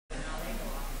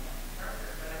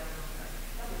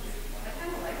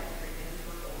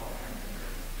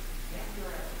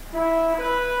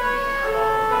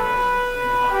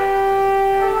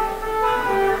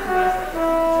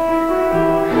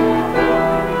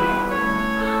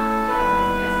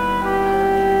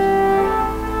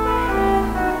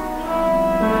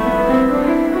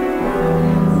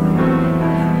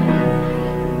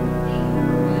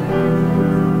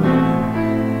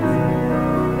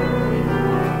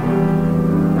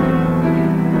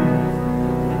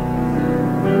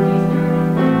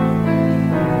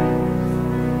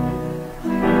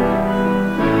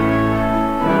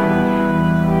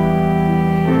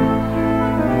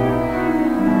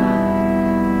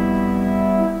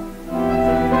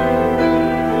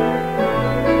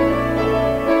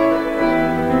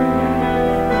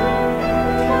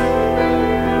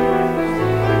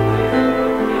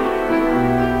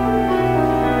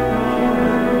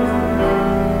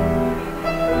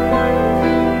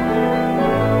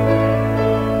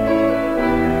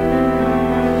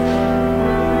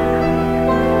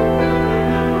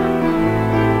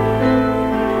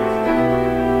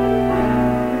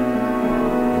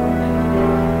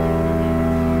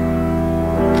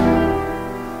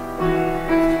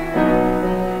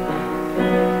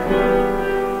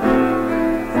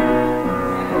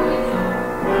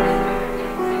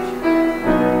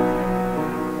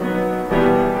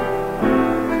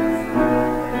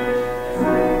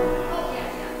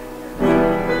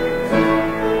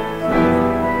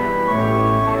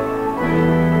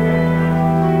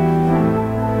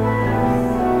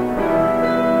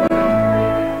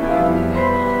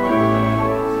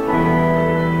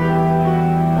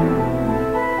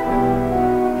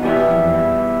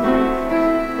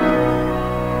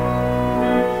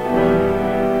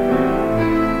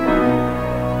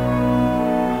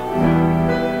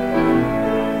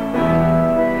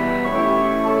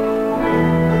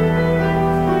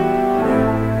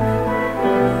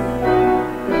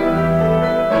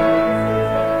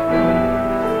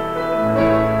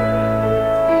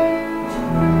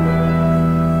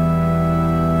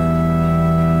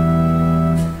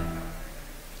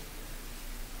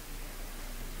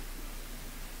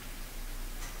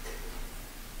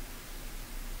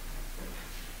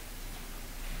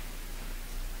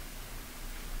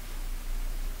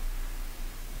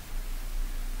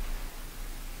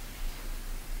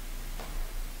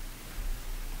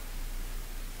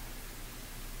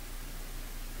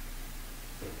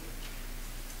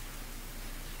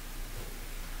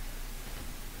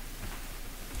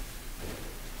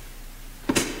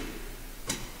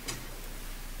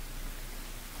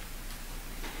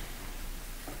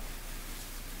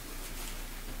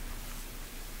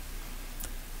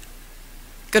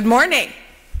Good morning.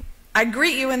 I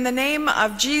greet you in the name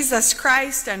of Jesus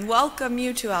Christ and welcome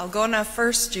you to Algona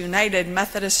First United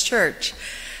Methodist Church.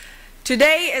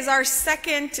 Today is our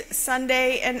second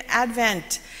Sunday in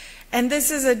Advent, and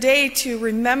this is a day to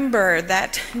remember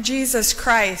that Jesus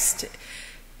Christ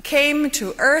came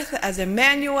to earth as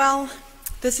Emmanuel.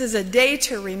 This is a day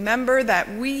to remember that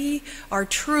we are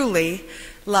truly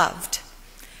loved.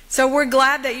 So we're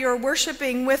glad that you're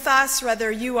worshiping with us, whether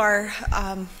you are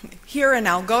here in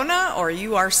Algona or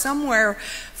you are somewhere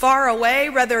far away,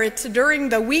 whether it's during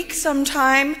the week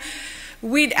sometime.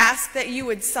 We'd ask that you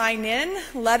would sign in.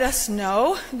 Let us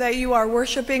know that you are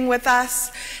worshiping with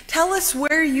us. Tell us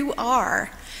where you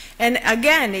are. And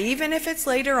again, even if it's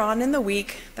later on in the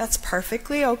week, that's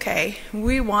perfectly okay.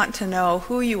 We want to know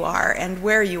who you are and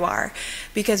where you are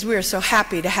because we are so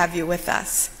happy to have you with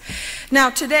us. Now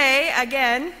today,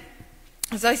 again,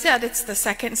 as I said, it's the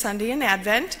second Sunday in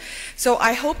Advent. So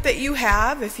I hope that you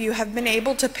have, if you have been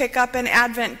able to pick up an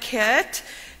Advent kit,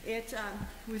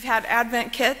 we've had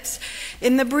Advent kits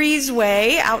in the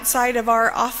breezeway outside of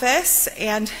our office,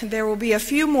 and there will be a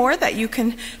few more that you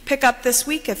can pick up this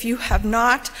week if you have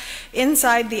not.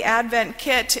 Inside the Advent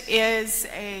kit is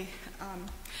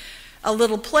a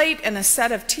little plate and a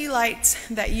set of tea lights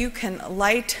that you can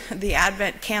light the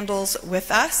Advent candles with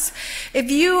us.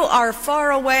 If you are far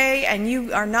away and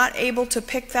you are not able to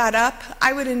pick that up,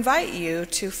 I would invite you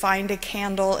to find a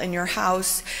candle in your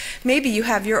house. Maybe you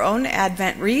have your own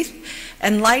Advent wreath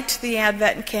and light the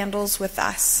Advent candles with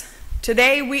us.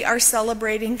 Today we are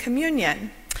celebrating communion.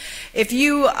 If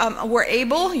you were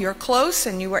able, you're close,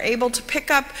 and you were able to pick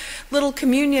up little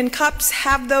communion cups,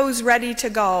 have those ready to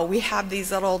go. We have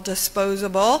these little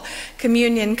disposable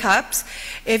communion cups.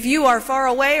 If you are far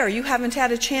away or you haven't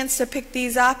had a chance to pick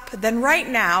these up, then right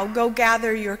now go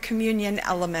gather your communion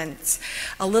elements.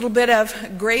 A little bit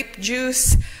of grape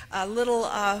juice, a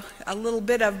little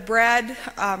bit of bread.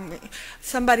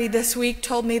 Somebody this week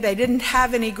told me they didn't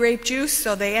have any grape juice,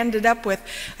 so they ended up with,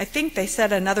 I think they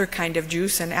said another kind of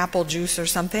juice, an apple juice or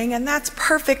something, and that's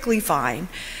perfectly fine.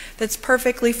 That's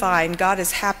perfectly fine. God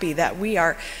is happy that we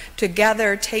are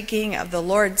together taking of the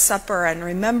Lord's Supper and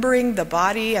remembering the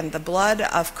body and the blood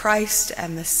of Christ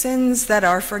and the sins that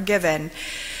are forgiven.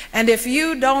 And if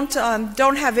you don't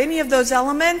have any of those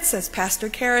elements, as Pastor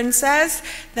Karen says,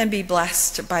 then be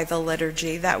blessed by the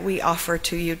liturgy that we offer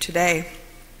to you today.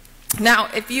 Now,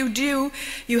 if you do,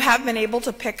 you have been able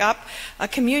to pick up a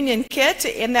communion kit.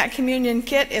 In that communion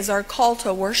kit is our call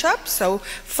to worship, so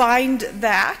find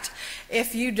that.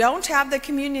 If you don't have the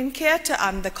communion kit,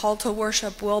 the call to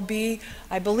worship will be,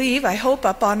 I believe, I hope,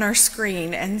 up on our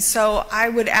screen. And so I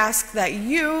would ask that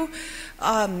you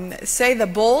say the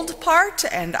bold part,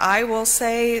 and I will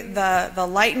say the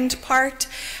lightened part,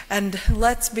 and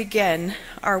let's begin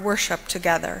our worship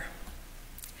together.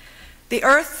 The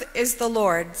earth is the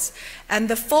Lord's, and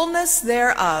the fullness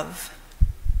thereof.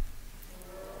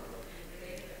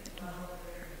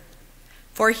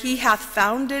 For he hath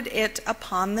founded it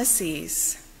upon the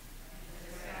seas.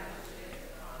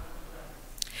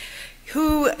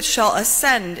 Who shall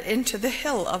ascend into the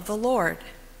hill of the Lord?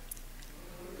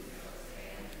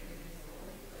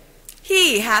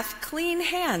 He hath clean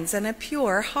hands and a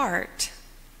pure heart.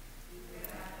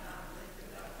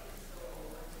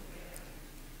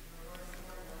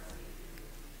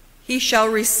 He shall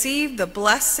receive the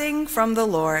blessing from the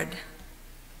Lord.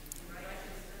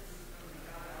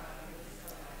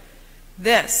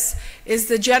 This is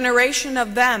the generation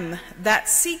of them that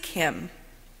seek him.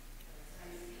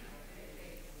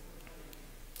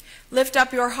 Lift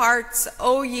up your hearts,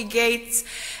 O ye gates,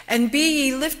 and be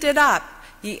ye lifted up,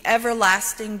 ye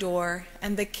everlasting door,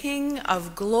 and the King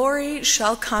of glory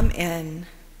shall come in.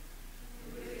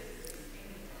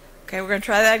 Okay, we're going to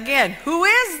try that again. Who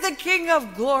is the King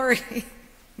of glory?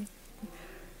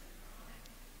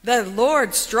 The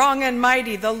Lord strong and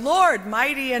mighty, the Lord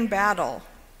mighty in battle.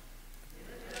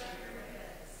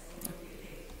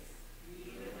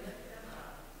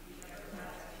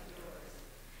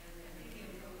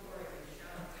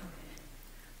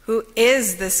 Who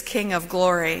is this King of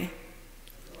glory?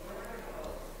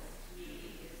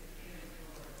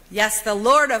 Yes, the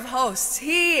Lord of hosts.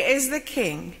 He is the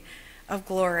King of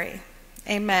glory.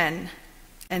 Amen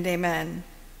and amen.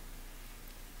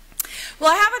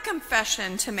 Well, I have a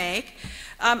confession to make.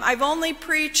 I've only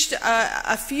preached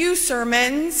a few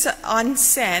sermons on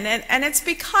sin, and it's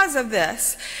because of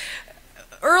this.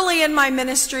 Early in my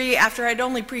ministry, after I'd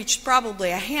only preached probably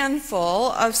a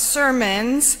handful of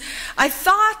sermons, I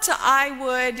thought I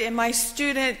would, in my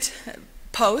student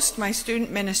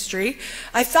ministry,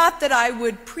 I thought that I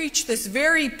would preach this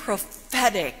very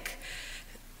prophetic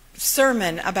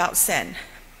sermon about sin.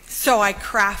 So I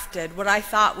crafted what I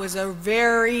thought was a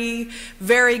very,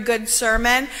 very good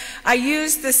sermon. I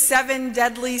used the 7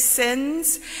 deadly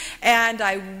sins, and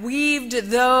I weaved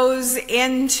those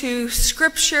into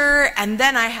Scripture, and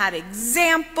then I had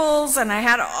examples, and I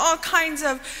had all kinds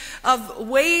of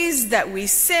ways that we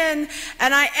sin,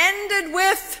 and I ended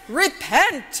with,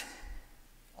 repent,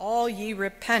 all ye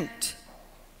repent.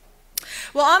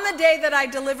 Well, on the day that I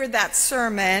delivered that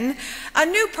sermon, a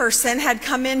new person had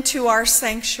come into our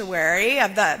sanctuary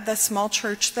of the small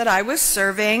church that I was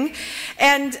serving,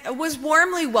 and was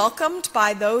warmly welcomed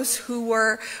by those who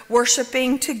were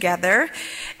worshiping together.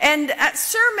 And at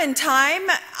sermon time,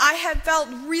 I had felt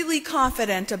really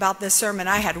confident about this sermon.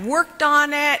 I had worked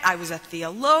on it. I was a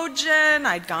theologian.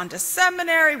 I'd gone to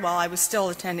seminary while I was still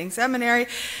attending seminary.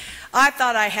 I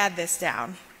thought I had this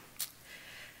down.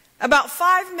 About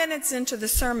 5 minutes into the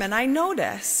sermon, I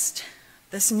noticed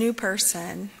this new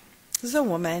person. This is a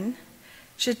woman.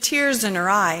 She had tears in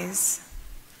her eyes.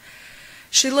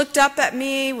 She looked up at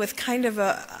me with kind of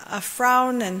a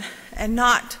frown and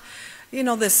not,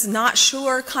 this not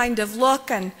sure kind of look,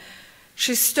 and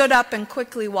she stood up and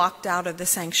quickly walked out of the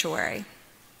sanctuary.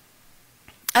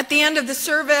 At the end of the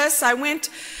service, I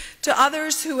went to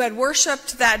others who had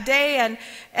worshiped that day,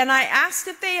 and I asked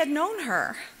if they had known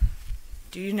her.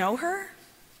 Do you know her?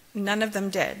 None of them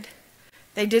did.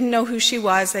 They didn't know who she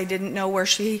was. They didn't know where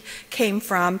she came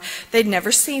from. They'd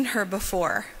never seen her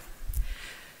before.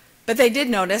 But they did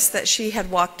notice that she had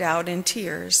walked out in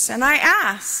tears. And I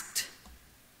asked,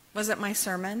 was it my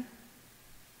sermon?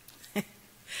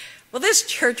 Well, this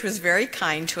church was very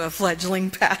kind to a fledgling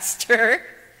pastor.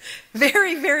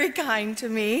 Very, very kind to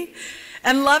me.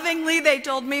 And lovingly, they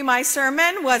told me my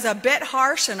sermon was a bit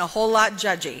harsh and a whole lot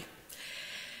judgy.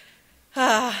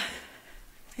 I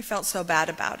felt so bad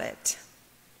about it.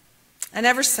 And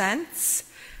ever since,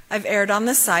 I've erred on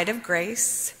the side of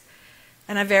grace,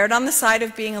 and I've erred on the side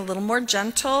of being a little more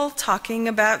gentle, talking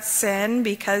about sin,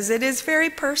 because it is very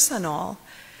personal.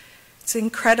 It's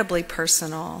incredibly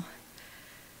personal.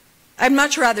 I'd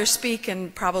much rather speak,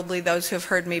 and probably those who have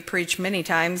heard me preach many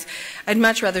times, I'd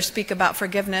much rather speak about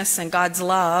forgiveness and God's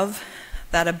love,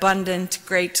 that abundant,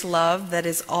 great love that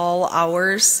is all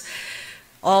ours.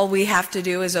 All we have to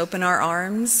do is open our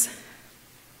arms.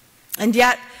 And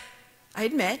yet, I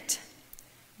admit,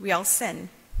 we all sin.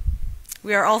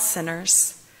 We are all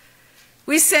sinners.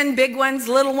 We sin, big ones,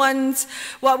 little ones,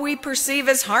 what we perceive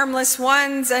as harmless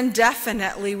ones, and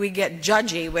definitely we get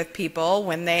judgy with people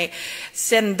when they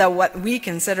sin what we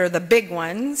consider the big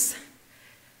ones.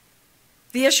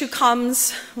 The issue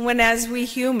comes when, as we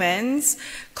humans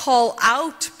call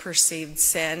out perceived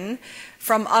sin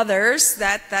from others,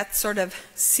 that sort of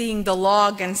seeing the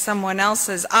log in someone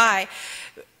else's eye,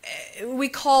 we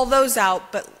call those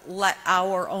out, but let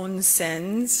our own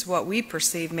sins, what we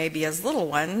perceive maybe as little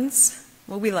ones,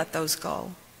 well, we let those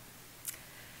go.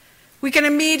 We can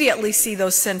immediately see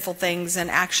those sinful things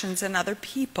and actions in other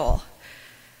people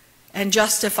and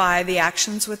justify the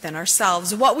actions within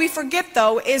ourselves. What we forget,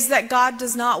 though, is that God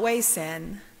does not weigh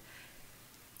sin.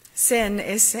 Sin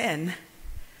is sin,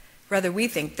 whether we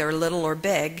think they're little or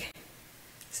big.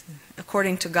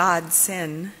 According to God,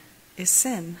 sin is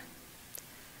sin.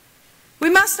 We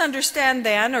must understand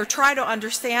then, or try to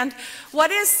understand,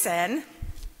 what is sin.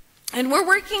 And we're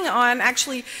working on,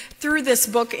 actually, through this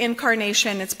book,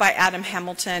 Incarnation. It's by Adam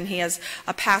Hamilton. He is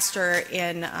a pastor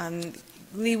in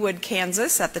Leawood,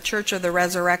 Kansas, at the Church of the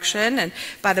Resurrection. And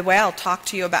by the way, I'll talk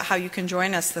to you about how you can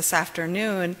join us this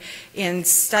afternoon in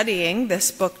studying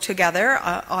this book together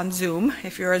on Zoom.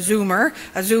 If you're a Zoomer,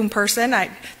 a Zoom person,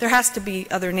 there has to be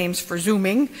other names for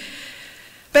Zooming.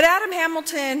 But Adam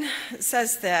Hamilton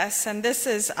says this, and this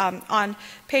is on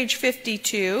page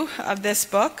 52 of this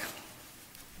book.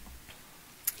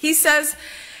 He says,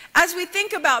 as we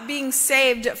think about being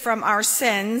saved from our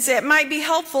sins, it might be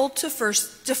helpful to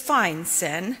first define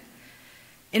sin.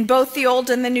 In both the Old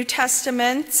and the New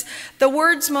Testaments, the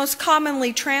words most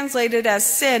commonly translated as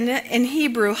sin in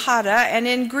Hebrew, hada, and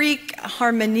in Greek,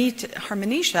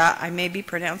 harmonisha, I may be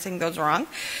pronouncing those wrong,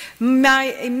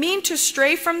 mean to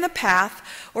stray from the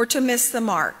path or to miss the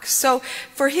mark. So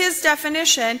for his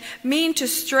definition, mean to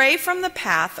stray from the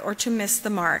path or to miss the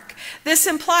mark. This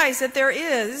implies that there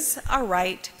is a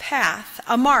right path,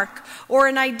 a mark, or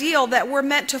an ideal that we're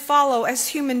meant to follow as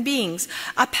human beings,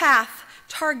 a path,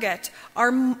 target,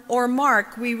 or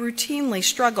mark we routinely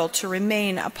struggle to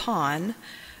remain upon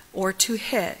or to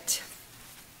hit.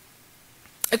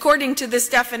 According to this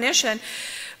definition,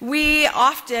 we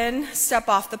often step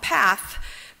off the path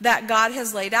that God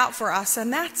has laid out for us,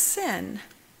 and that's sin.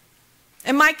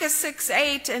 In Micah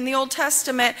 6:8 in the Old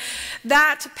Testament,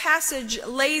 that passage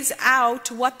lays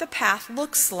out what the path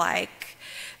looks like.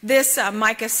 This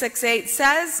Micah 6:8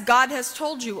 says, God has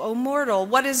told you, O mortal,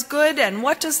 what is good and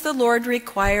what does the Lord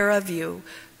require of you,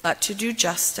 but to do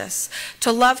justice,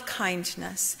 to love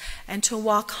kindness, and to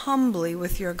walk humbly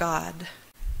with your God.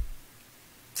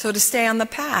 So to stay on the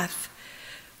path,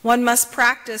 one must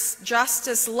practice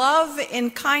justice, love in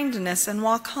kindness, and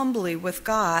walk humbly with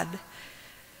God.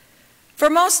 For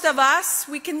most of us,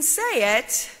 we can say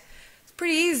it. It's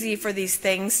pretty easy for these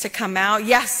things to come out.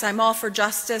 Yes, I'm all for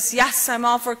justice. Yes, I'm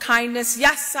all for kindness.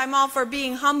 Yes, I'm all for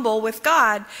being humble with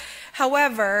God.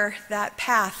 However, that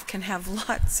path can have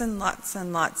lots and lots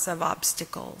and lots of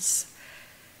obstacles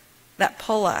that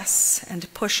pull us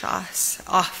and push us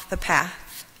off the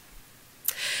path.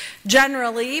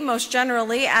 Most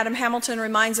generally, Adam Hamilton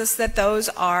reminds us that those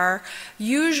are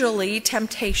usually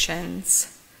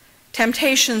temptations.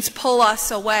 Temptations pull us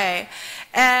away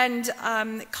and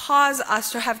cause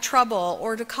us to have trouble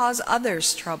or to cause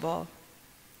others trouble.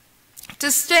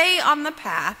 To stay on the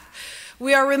path,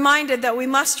 we are reminded that we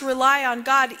must rely on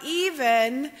God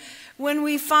even when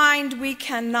we find we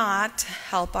cannot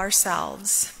help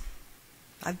ourselves.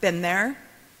 I've been there,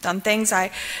 done things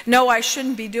I know I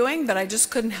shouldn't be doing, but I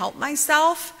just couldn't help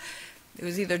myself. It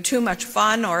was either too much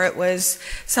fun or it was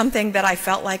something that I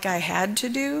felt like I had to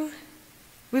do.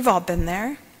 We've all been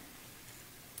there.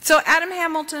 So Adam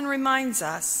Hamilton reminds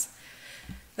us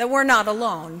that we're not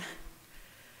alone.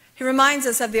 He reminds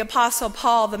us of the Apostle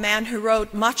Paul, the man who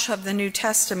wrote much of the New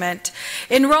Testament.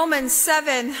 In Romans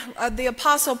 7, the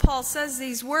Apostle Paul says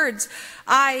these words,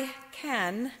 I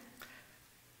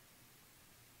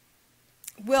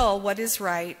will what is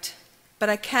right, but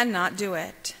I cannot do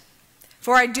it.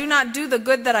 For I do not do the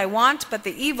good that I want, but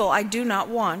the evil I do not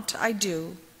want, I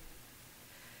do.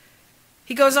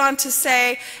 He goes on to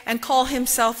say, and call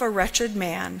himself a wretched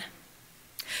man.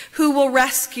 Who will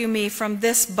rescue me from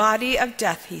this body of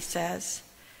death, he says.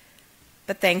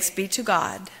 But thanks be to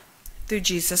God through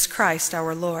Jesus Christ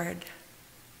our Lord.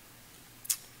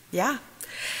 Yeah,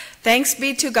 thanks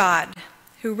be to God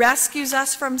who rescues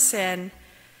us from sin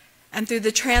and through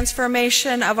the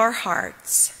transformation of our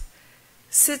hearts,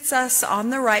 sits us on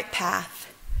the right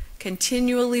path,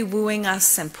 continually wooing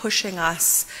us and pushing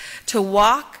us to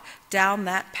walk down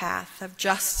that path of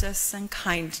justice and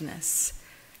kindness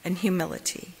and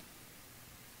humility.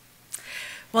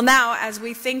 Well, now, as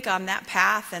we think on that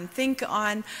path and think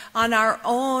on our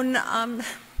own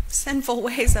sinful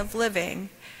ways of living,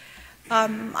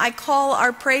 I call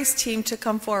our praise team to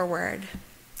come forward,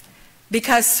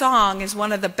 because song is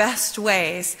one of the best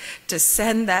ways to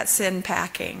send that sin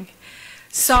packing.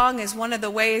 Song is one of the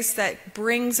ways that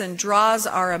brings and draws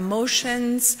our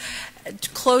emotions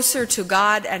closer to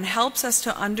God and helps us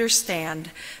to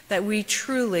understand that we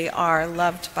truly are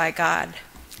loved by God.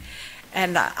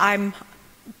 And I'm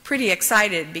pretty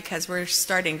excited because we're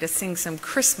starting to sing some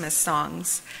Christmas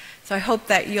songs. So I hope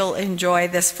that you'll enjoy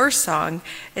this first song.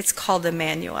 It's called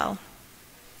Emmanuel. Emmanuel.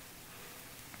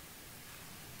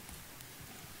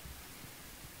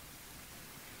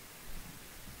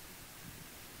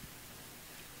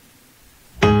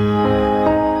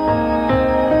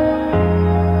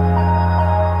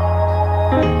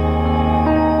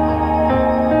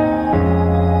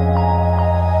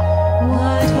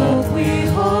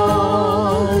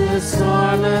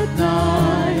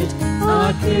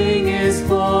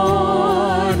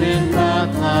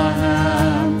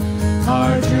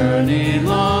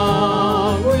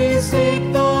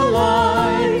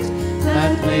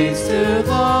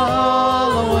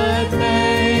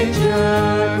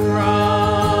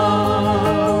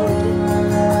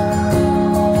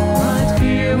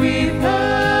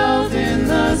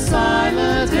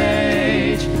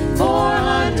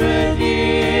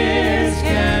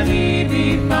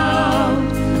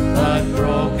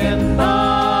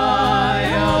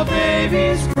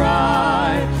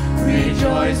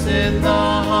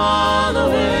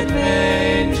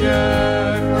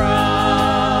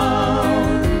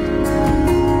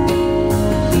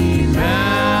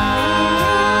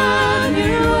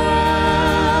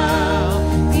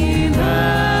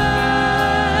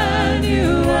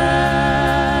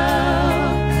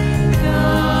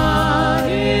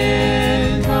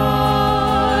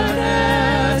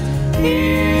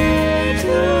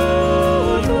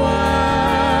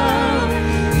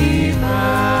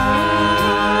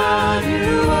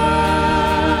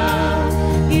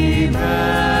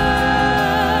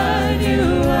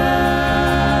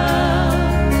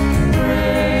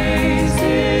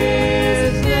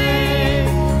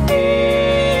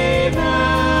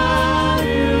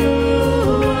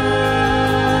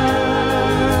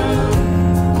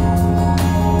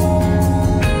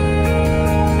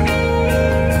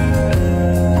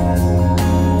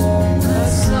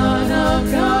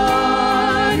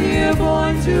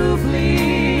 to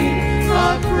bleed.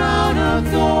 A crown of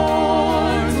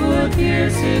thorns would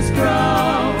pierce his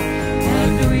crown,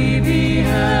 and we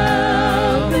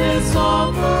beheld this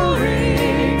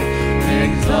offering,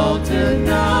 exalted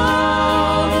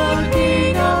now the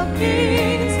King of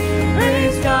Kings.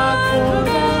 Praise God for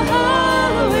the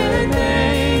hallowed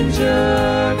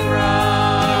manger crown.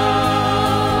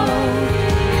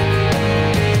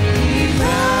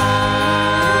 Emmanuel,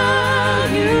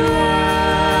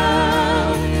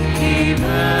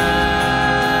 Emmanuel,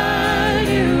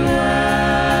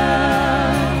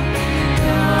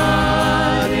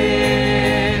 God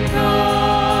incarnate,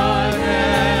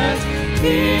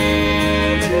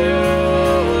 here to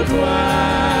dwell.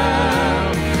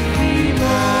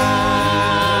 Emmanuel,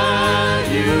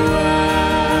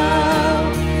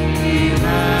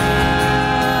 Emmanuel,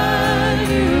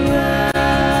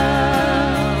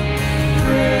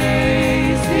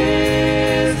 praise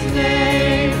his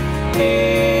name, Emmanuel.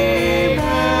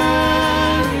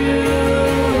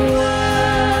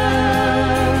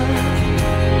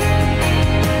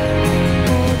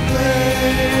 Oh,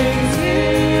 praise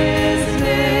his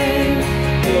name,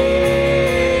 Emmanuel.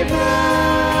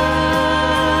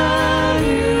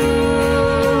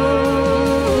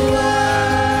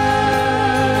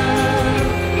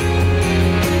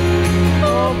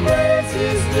 Oh, praise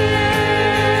his name,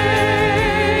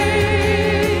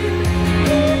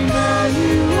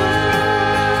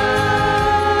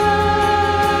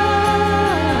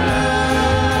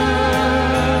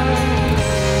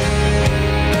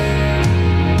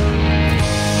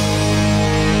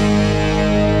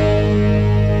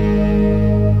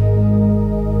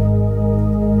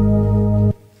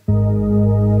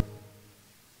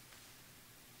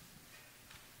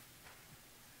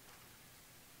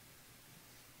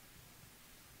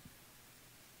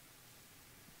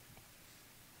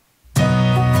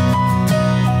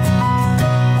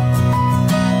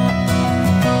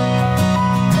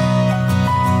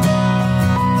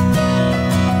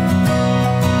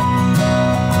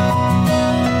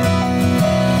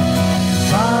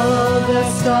 follow the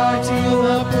star to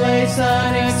a place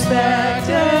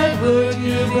unexpected. Would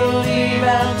you believe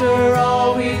after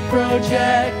all we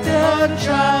projected? A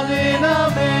child in a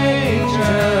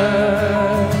manger,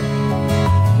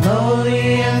 lowly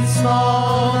and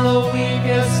small, the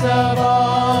weakest of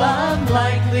all,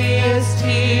 unlikeliest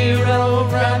hero,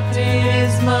 wrapped in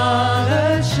his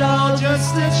mother's shawl,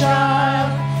 just a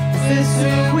child. Is this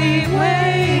who we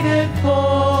waited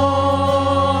for?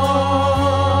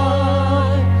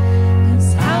 'Cause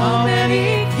how many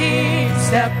kings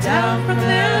step down from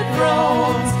their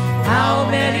thrones? How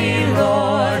many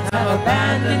lords have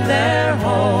abandoned their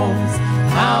homes?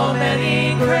 How many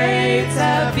greats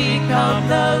have become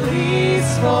the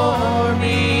least for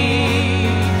me?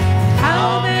 How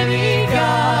many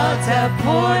gods have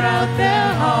poured out their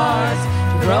hearts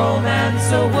to romance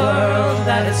a world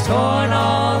that is torn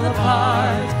all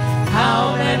apart?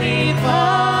 How many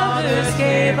fathers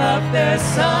gave up their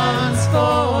sons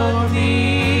for me?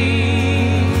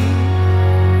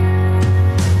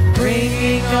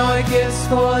 Bringing our gifts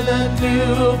for the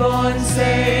newborn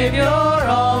Savior,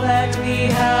 all that we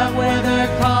have, whether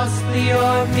costly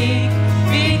or meek,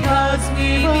 because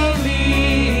we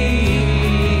believe.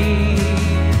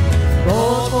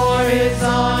 Gold for his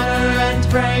honor and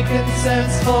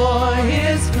frankincense for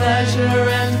his pleasure,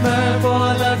 and myrrh for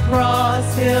the cross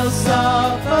he'll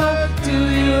suffer. Do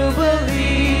you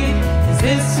believe? Is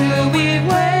this who we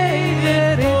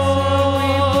waited for?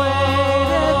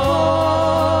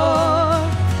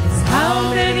 How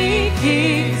many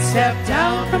kings step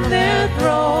down from their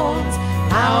thrones?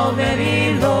 How many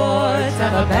lords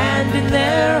have abandoned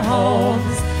their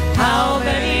homes? How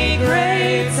many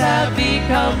greats have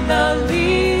become the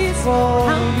least for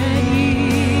me?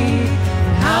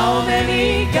 How many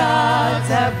gods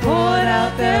have poured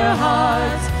out their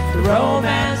hearts to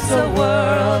romance a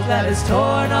world that is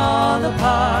torn all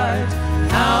apart?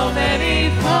 How many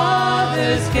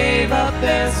fathers gave up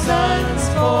their sons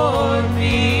for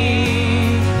me?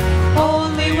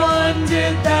 Only one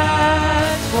did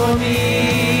that for me.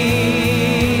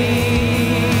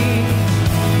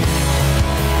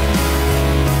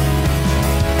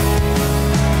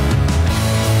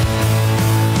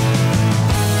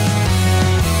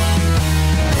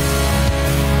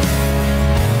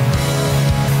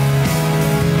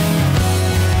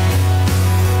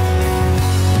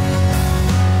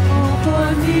 For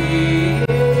me.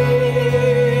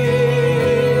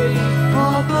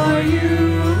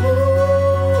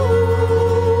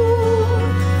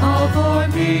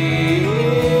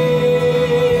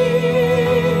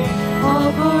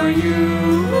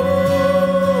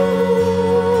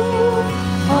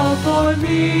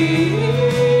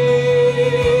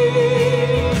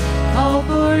 all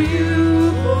for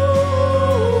you,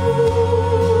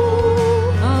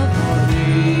 all for me,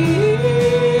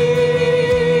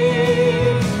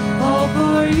 all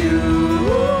for you.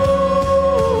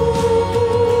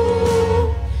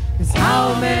 'Cause how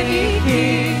many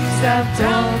kings stepped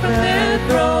down from their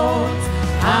thrones?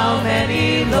 How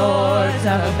many lords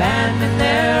have abandoned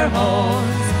their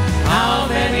homes? How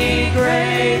many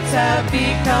greats have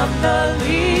become the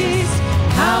least?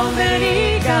 How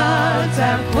many gods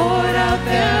have poured out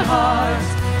their hearts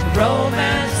to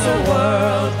romance a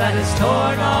world that is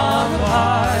torn all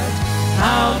apart?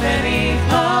 How many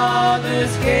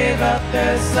fathers gave up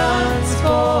their sons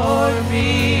for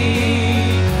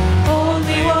me?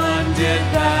 Only one did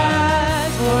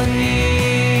that for me.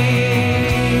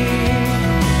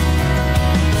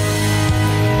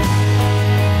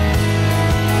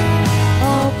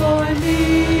 All for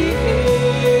me,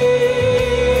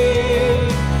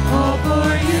 all for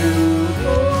you.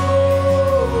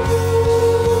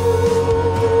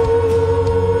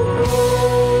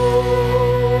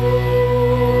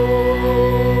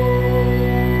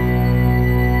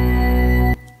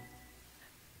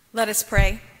 Let us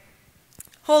pray.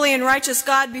 Holy and righteous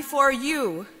God, before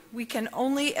you we can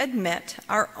only admit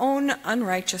our own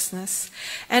unrighteousness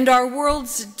and our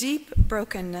world's deep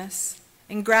brokenness.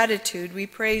 In gratitude, we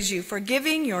praise you for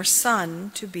giving your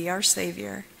Son to be our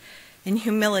Savior. In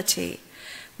humility,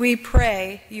 we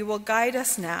pray you will guide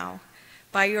us now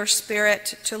by your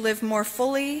Spirit to live more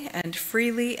fully and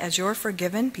freely as your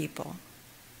forgiven people.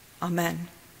 Amen.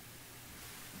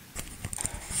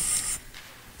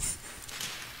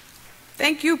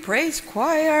 Thank you, praise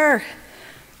choir.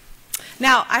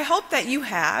 Now, I hope that you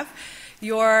have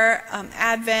your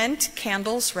Advent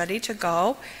candles ready to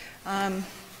go. I'm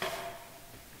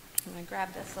going to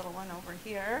grab this little one over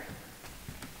here.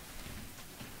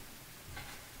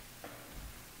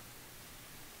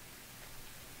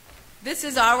 This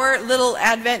is our little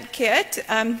Advent kit.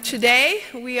 Today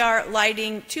we are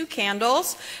lighting 2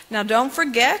 candles. Now don't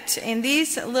forget, in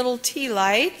these little tea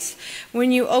lights,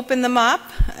 when you open them up,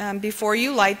 before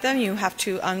you light them, you have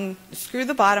to unscrew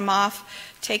the bottom off,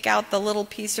 take out the little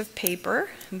piece of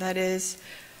paper that is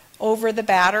over the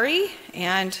battery,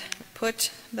 and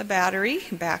put the battery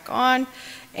back on,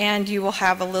 and you will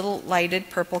have a little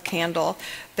lighted purple candle.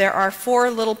 There are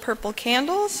 4 little purple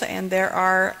candles, and there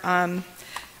are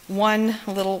 1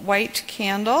 little white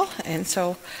candle, and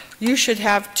so you should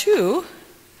have 2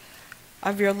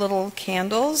 of your little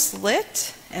candles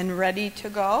lit and ready to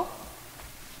go.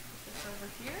 Put this over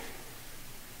here.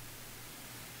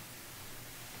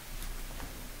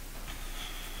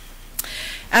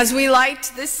 As we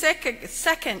light this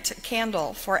second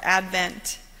candle for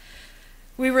Advent,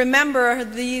 we remember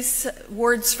these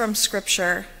words from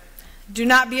Scripture. Do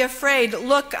not be afraid.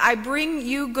 Look, I bring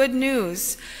you good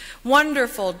news.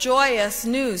 Wonderful, joyous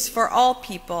news for all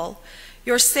people.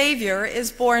 Your Savior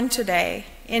is born today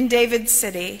in David's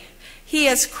city. He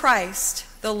is Christ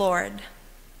the Lord.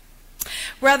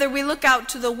 Whether we look out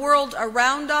to the world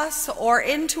around us or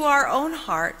into our own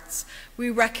hearts,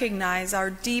 we recognize our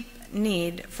deep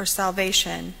need for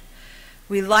salvation.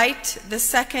 We light the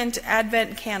second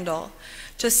Advent candle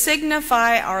to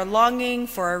signify our longing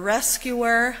for a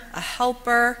rescuer, a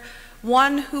helper,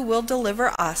 one who will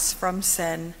deliver us from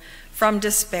sin, from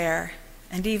despair,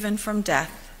 and even from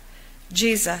death.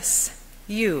 Jesus,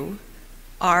 you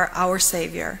are our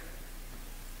Savior.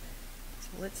 So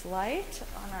let's light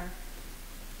on our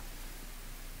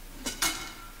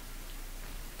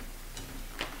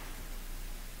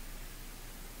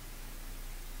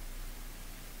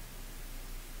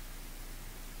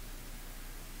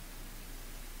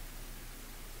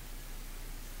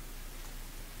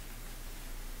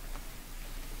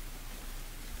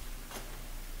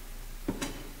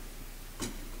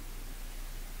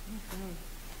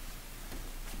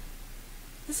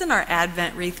Isn't our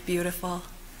Advent wreath beautiful?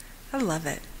 I love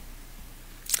it.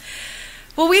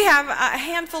 Well, we have a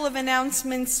handful of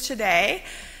announcements today,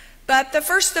 but the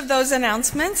first of those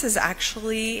announcements is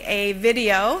actually a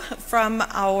video from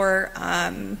our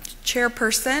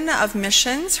chairperson of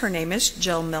missions. Her name is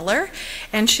Jill Miller,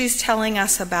 and she's telling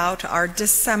us about our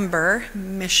December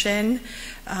mission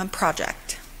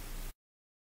project.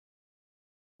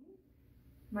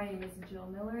 My name is Jill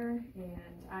Miller, and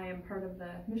I am part of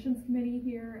the missions committee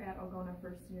here at Algona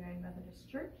First United Methodist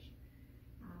Church.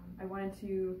 I wanted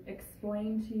to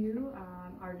explain to you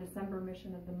our December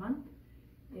mission of the month.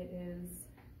 It is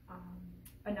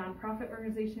a nonprofit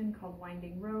organization called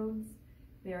Winding Roads.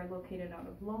 They are located out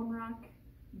of Lone Rock.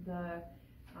 The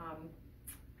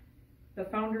The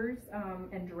founders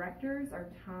and directors are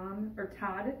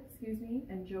Todd,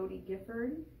 and Jody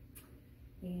Gifford,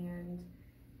 and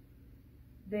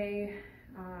they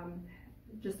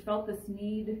just felt this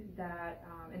need that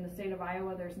in the state of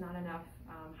Iowa there's not enough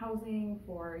housing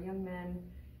for young men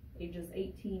ages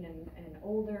 18 and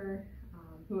older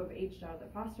who have aged out of the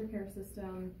foster care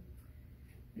system.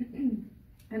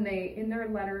 And they, in their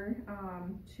letter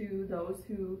to those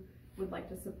who would like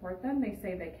to support them, they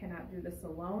say they cannot do this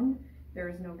alone. There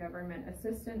is no government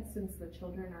assistance since the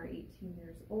children are 18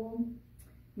 years old.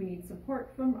 We need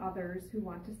support from others who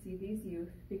want to see these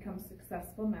youth become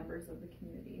successful members of the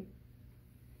community.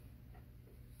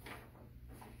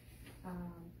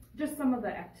 Just some of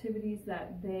the activities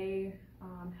that they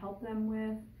help them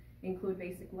with include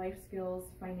basic life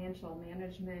skills, financial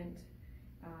management,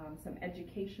 some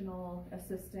educational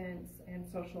assistance, and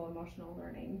social emotional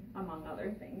learning, among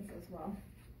other things as well.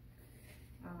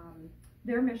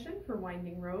 Their mission for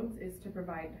Winding Roads is to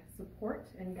provide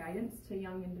support and guidance to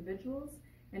young individuals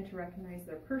and to recognize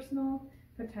their personal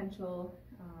potential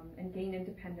and gain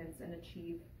independence and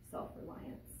achieve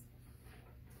self-reliance.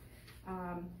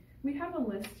 We have a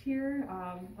list here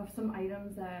of some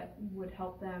items that would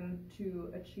help them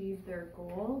to achieve their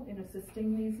goal in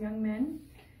assisting these young men.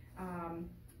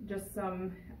 Just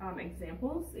some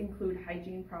examples include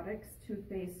hygiene products,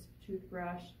 toothpaste,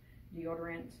 toothbrush,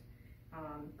 deodorant,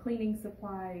 cleaning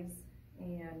supplies,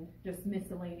 and just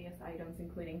miscellaneous items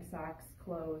including socks,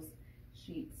 clothes,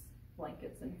 sheets,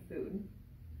 blankets, and food.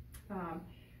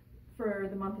 For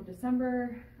the month of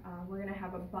December, we're going to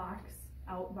have a box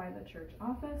out by the church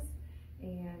office,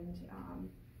 and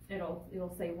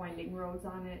it'll say Winding Roads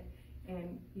on it.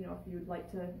 And if you'd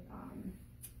like to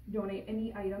donate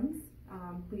any items,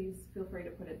 please feel free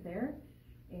to put it there.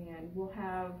 And we'll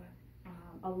have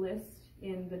a list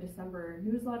in the December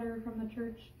newsletter from the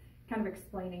church, kind of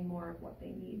explaining more of what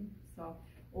they need. So,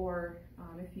 or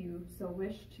if you so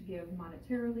wish to give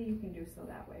monetarily, you can do so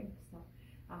that way. So,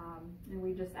 and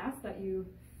we just ask that you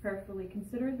prayerfully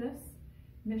consider this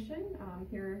mission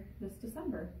here this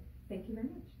December. Thank you very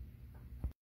much.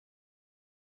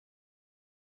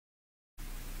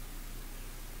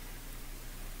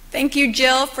 Thank you,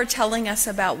 Jill, for telling us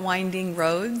about Winding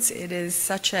Roads. It is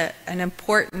such an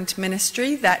important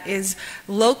ministry that is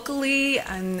locally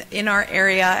and in our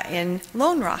area in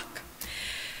Lone Rock.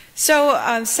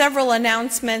 So several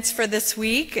announcements for this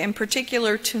week, in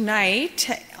particular tonight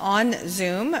on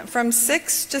Zoom from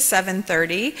 6 to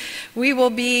 7:30. We will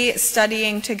be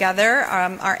studying together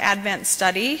our Advent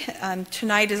study.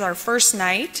 Tonight is our first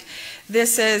night.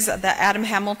 This is the Adam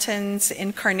Hamilton's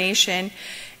Incarnation.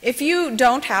 If you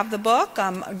don't have the book,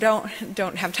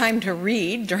 don't have time to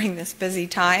read during this busy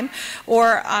time,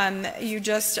 or you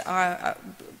just are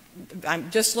I'm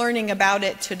just learning about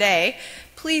it today,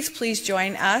 please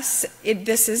join us.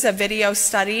 This is a video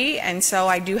study, and so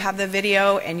I do have the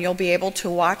video, and you'll be able to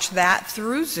watch that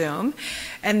through Zoom.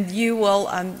 And you will,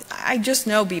 I just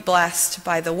know, be blessed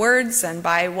by the words and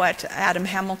by what Adam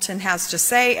Hamilton has to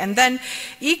say, and then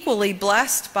equally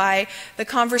blessed by the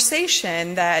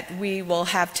conversation that we will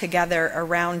have together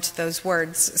around those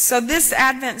words. So this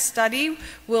Advent study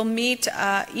will meet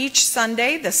each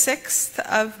Sunday, the 6th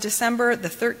of December, the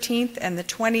 13th, and the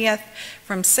 20th,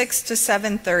 from 6 to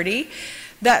 7:30.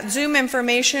 That Zoom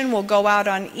information will go out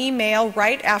on email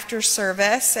right after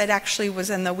service. It actually was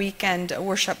in the Weekend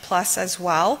Worship Plus as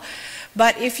well.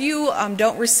 But if you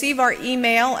don't receive our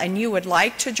email and you would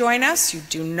like to join us, you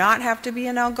do not have to be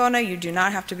in Algona. You do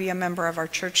not have to be a member of our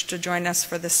church to join us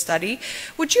for this study.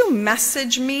 Would you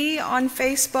message me on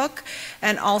Facebook,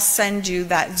 and I'll send you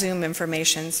that Zoom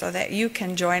information so that you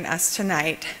can join us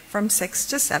tonight from 6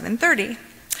 to 7:30.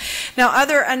 Now,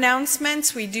 other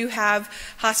announcements, we do have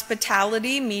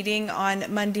hospitality meeting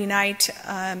on Monday night,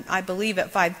 I believe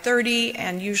at 5:30,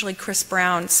 and usually Chris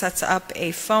Brown sets up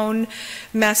a phone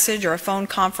message or a phone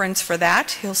conference for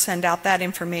that. He'll send out that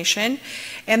information.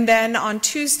 And then on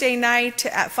Tuesday night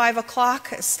at 5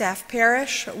 o'clock, Staff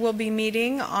Parish will be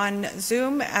meeting on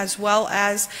Zoom, as well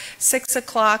as 6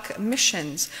 o'clock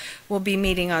Missions will be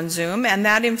meeting on Zoom, and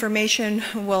that information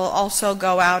will also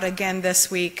go out again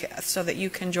this week so that you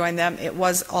can join them. It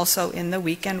was also in the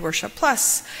Weekend Worship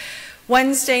Plus.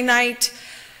 Wednesday night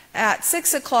at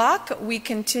 6 o'clock, we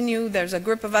continue, there's a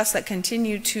group of us that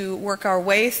continue to work our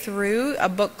way through a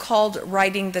book called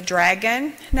Riding the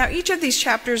Dragon. Now, each of these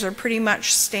chapters are pretty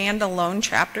much standalone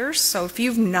chapters, so if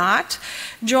you've not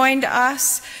joined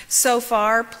us so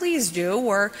far, please do.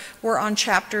 We're on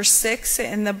chapter 6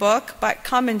 in the book, but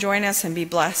come and join us and be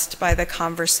blessed by the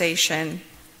conversation.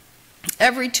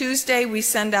 Every Tuesday we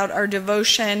send out our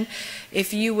devotion.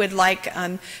 If you would like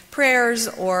prayers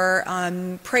or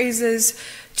praises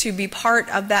to be part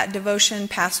of that devotion,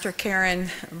 Pastor Karen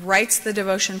writes the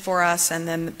devotion for us, and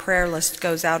then the prayer list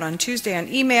goes out on Tuesday on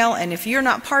email. And if you're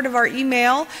not part of our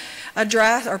email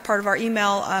address or part of our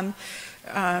email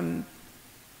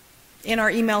in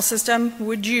our email system,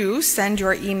 would you send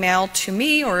your email to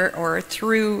me or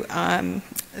through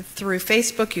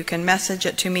Facebook? You can message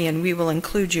it to me and we will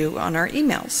include you on our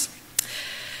emails.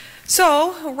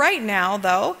 So right now,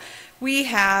 though, we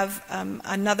have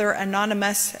another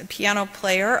anonymous piano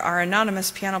player. Our anonymous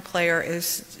piano player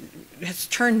has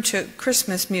turned to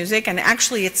Christmas music, and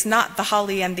actually it's not the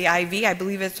Holly and the Ivy. I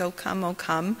believe it's O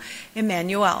Come,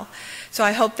 Emmanuel. So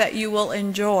I hope that you will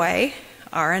enjoy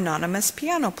our anonymous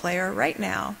piano player right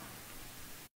now.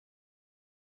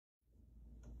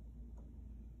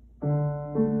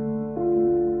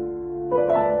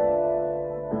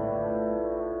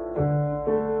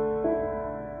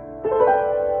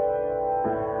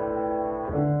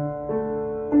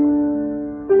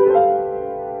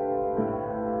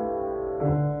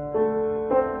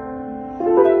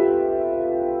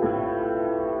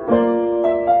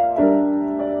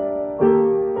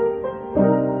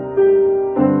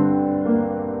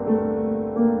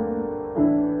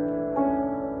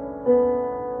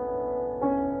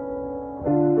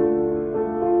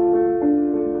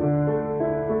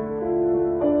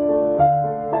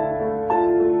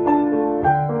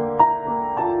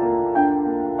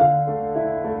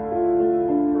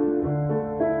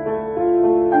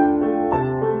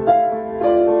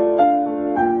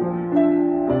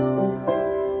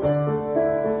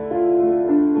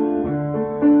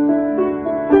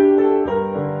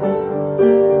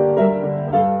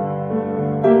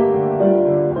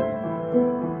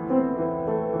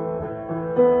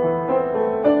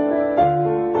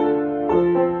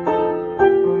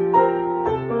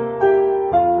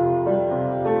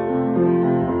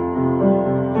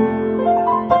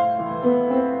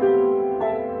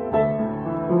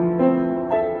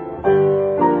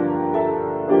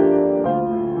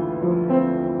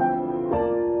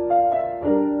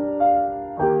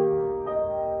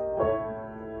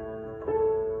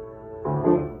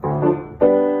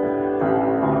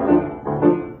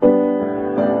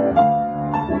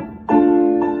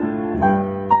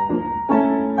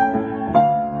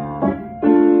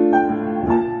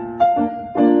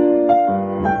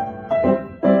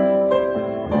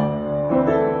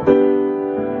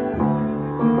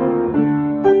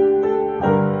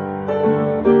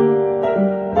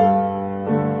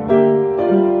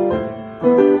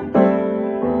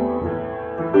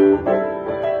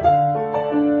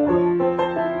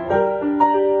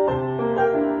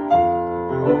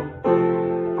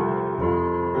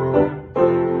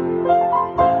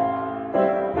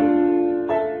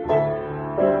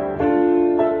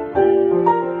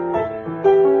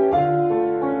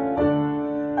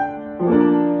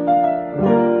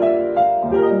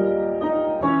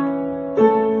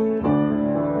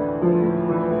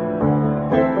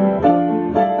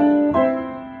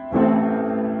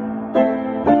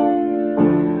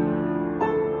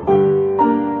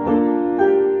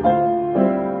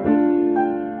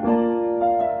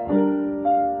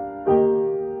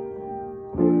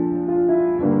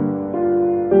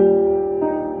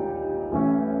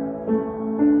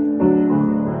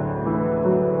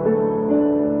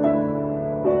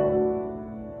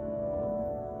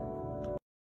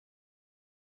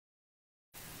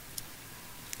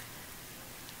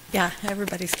 Yeah,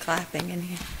 everybody's clapping in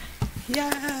here.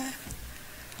 Yeah.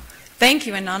 Thank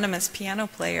you, anonymous piano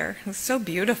player. It's so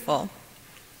beautiful.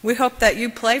 We hope that you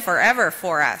play forever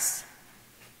for us.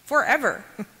 Forever.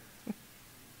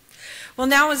 Well,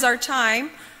 now is our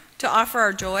time to offer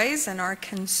our joys and our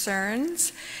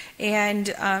concerns.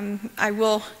 And I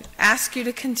will ask you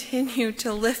to continue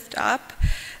to lift up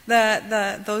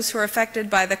those who are affected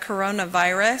by the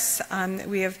coronavirus.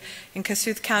 We have, in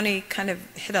Kossuth County, kind of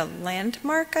hit a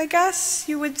landmark, I guess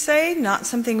you would say, not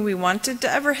something we wanted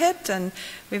to ever hit, and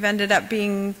we've ended up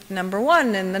being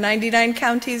 #1 in the 99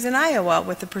 counties in Iowa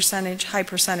with a high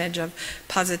percentage of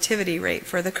positivity rate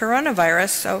for the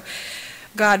coronavirus. So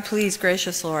God, please,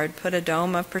 gracious Lord, put a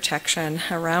dome of protection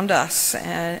around us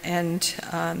and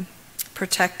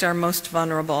protect our most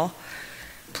vulnerable.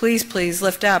 Please, please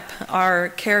lift up our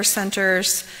care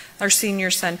centers, our senior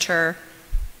center.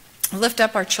 Lift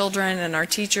up our children and our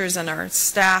teachers and our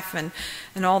staff and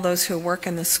all those who work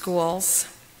in the schools.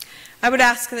 I would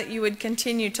ask that you would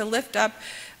continue to lift up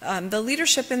the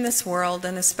leadership in this world,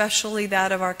 and especially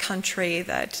that of our country,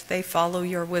 that they follow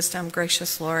your wisdom,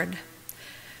 gracious Lord.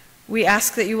 We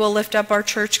ask that you will lift up our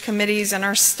church committees and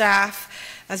our staff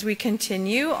as we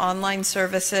continue online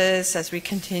services, as we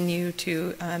continue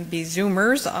to be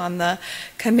Zoomers on the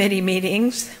committee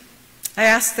meetings. I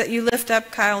ask that you lift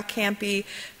up Kyle Campy,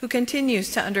 who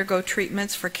continues to undergo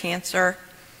treatments for cancer.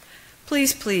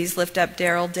 Please, please lift up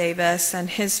Daryl Davis and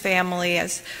his family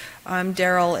as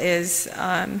Daryl is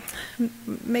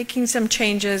making some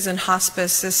changes in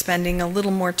hospice, is spending a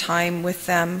little more time with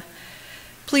them.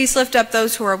 Please lift up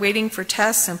those who are waiting for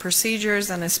tests and procedures,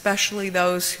 and especially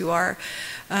those who are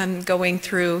going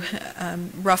through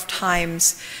rough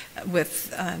times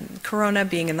with corona,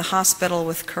 being in the hospital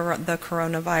with the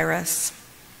coronavirus.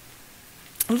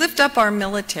 Lift up our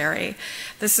military.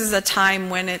 This is a time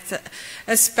when it's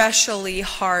especially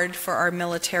hard for our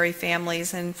military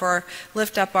families, and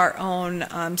lift up our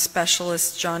own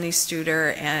specialist Johnny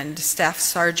Studer and Staff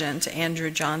Sergeant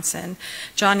Andrew Johnson.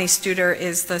 Johnny Studer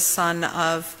is the son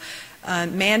of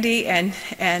Mandy and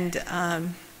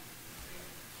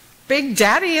Big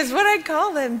Daddy is what I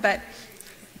call him, but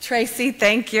Tracy,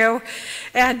 thank you.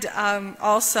 And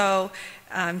also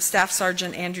Staff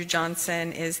Sergeant Andrew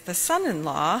Johnson is the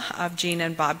son-in-law of Jean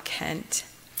and Bob Kent.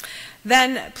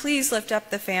 Then please lift up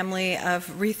the family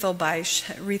of Rethel Beisch.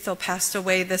 Rethel passed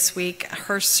away this week.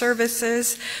 Her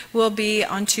services will be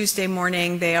on Tuesday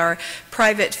morning. They are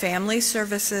private family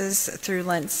services through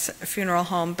Lentz Funeral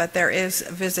Home, but there is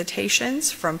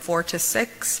visitations from 4 to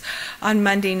 6 on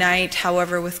Monday night.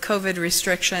 However, with COVID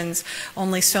restrictions,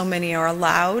 only so many are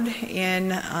allowed in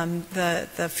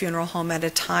the funeral home at a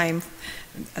time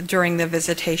during the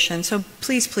visitation. So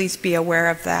please, please be aware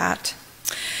of that.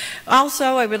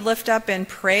 Also, I would lift up in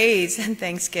praise and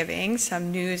thanksgiving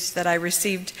some news that I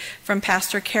received from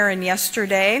Pastor Karen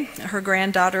yesterday. Her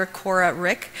granddaughter, Cora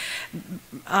Rick,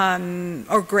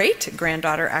 or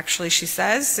great-granddaughter, actually, she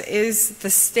says, is the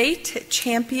state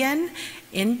champion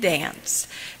in dance.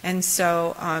 And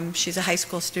so she's a high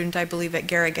school student, I believe, at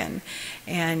Garrigan.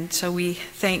 And so we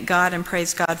thank God and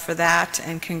praise God for that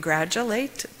and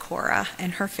congratulate Cora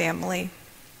and her family.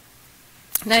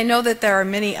 And I know that there are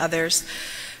many others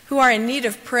who are in need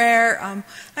of prayer.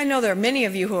 I know there are many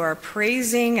of you who are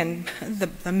praising and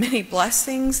the many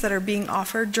blessings that are being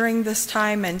offered during this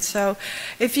time. And so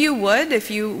if you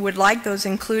would like those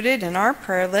included in our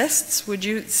prayer lists, would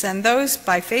you send those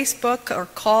by Facebook or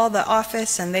call the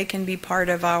office, and they can be part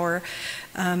of our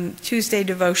Tuesday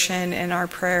devotion and our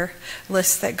prayer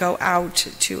lists that go out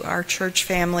to our church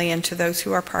family and to those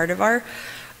who are part of our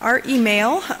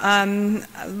email.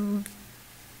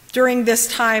 During this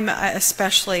time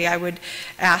especially, I would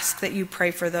ask that you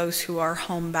pray for those who are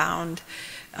homebound,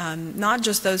 not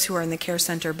just those who are in the care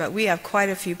center, but we have quite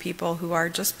a few people who are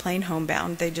just plain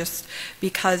homebound. They just,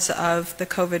 because of the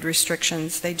COVID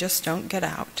restrictions, they just don't get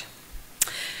out.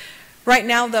 Right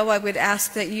now, though, I would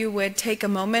ask that you would take a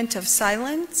moment of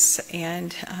silence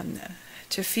and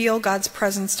to feel God's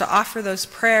presence, to offer those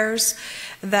prayers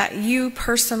that you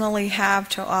personally have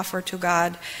to offer to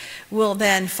God. We'll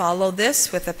then follow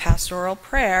this with a pastoral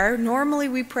prayer. Normally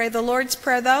we pray the Lord's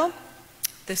Prayer, though.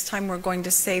 This time we're going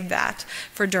to save that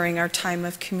for during our time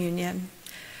of communion.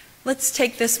 Let's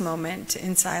take this moment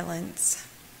in silence.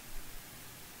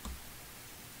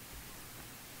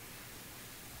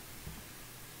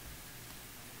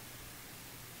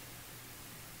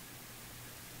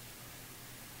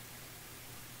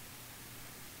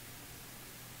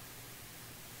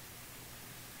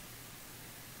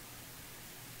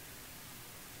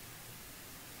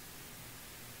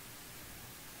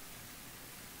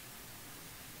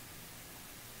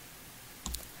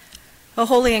 O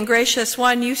holy and gracious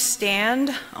one, you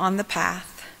stand on the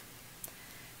path.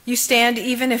 You stand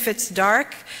even if it's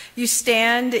dark. You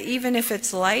stand even if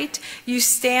it's light. You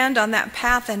stand on that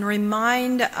path and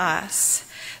remind us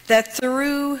that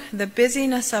through the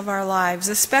busyness of our lives,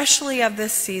 especially of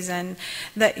this season,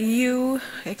 that you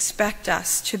expect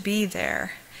us to be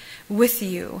there with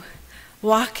you,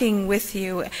 walking with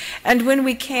you. And when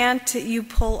we can't, you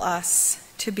pull us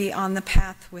to be on the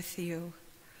path with you.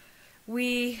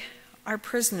 We are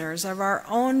prisoners of our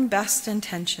own best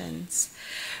intentions.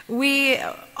 We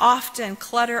often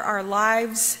clutter our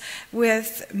lives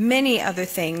with many other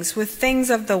things, with things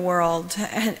of the world,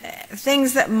 and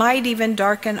things that might even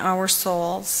darken our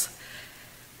souls.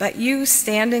 But you,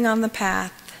 standing on the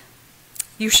path,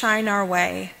 you shine our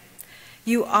way.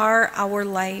 You are our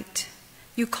light.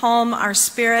 You calm our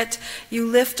spirit, you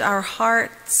lift our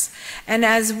hearts, and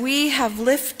as we have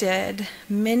lifted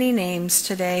many names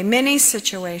today, many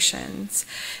situations,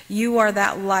 you are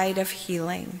that light of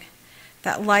healing,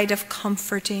 that light of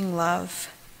comforting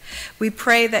love. We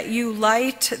pray that you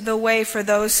light the way for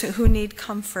those who need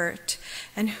comfort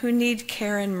and who need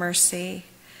care and mercy.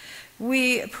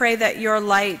 We pray that your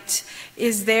light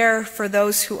is there for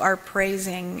those who are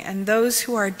praising and those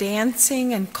who are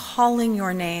dancing and calling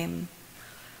your name.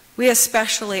 We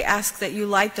especially ask that you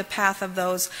light the path of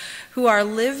those who are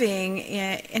living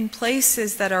in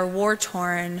places that are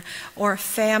war-torn or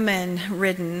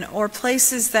famine-ridden, or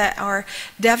places that are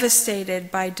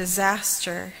devastated by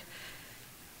disaster.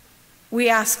 We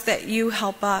ask that you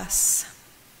help us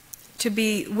to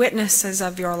be witnesses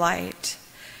of your light,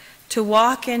 to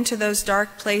walk into those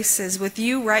dark places with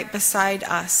you right beside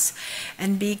us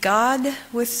and be God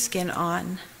with skin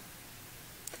on.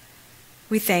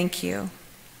 We thank you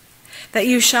that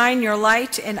you shine your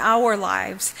light in our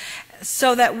lives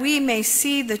so that we may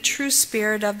see the true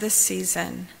spirit of this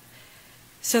season,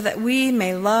 so that we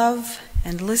may love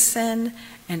and listen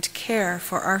and care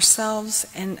for ourselves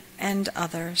and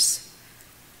others.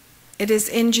 It is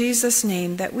in Jesus'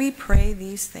 name that we pray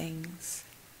these things.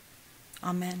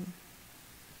 Amen.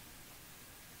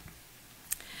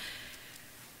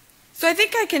 So I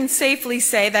think I can safely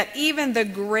say that even the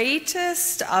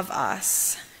greatest of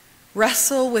us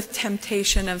wrestle with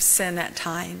temptation of sin at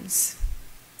times.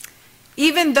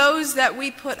 Even those that we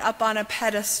put up on a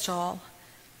pedestal,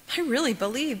 I really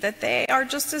believe that they are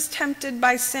just as tempted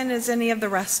by sin as any of the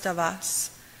rest of us.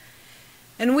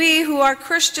 And we who are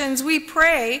Christians, we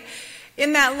pray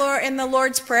in the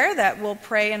Lord's Prayer that we'll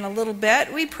pray in a little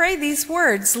bit. We pray these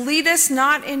words: lead us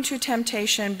not into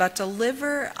temptation, but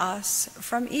deliver us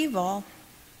from evil.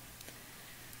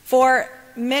 For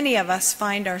many of us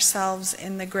find ourselves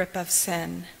in the grip of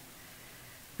sin.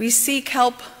 We seek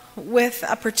help with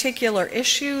a particular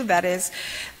issue that is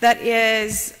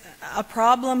a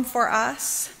problem for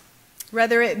us,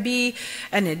 whether it be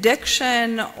an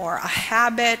addiction or a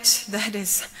habit that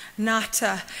is not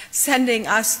sending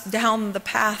us down the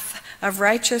path of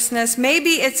righteousness.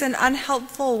 Maybe it's an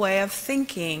unhelpful way of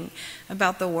thinking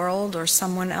about the world or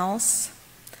someone else.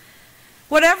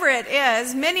 Whatever it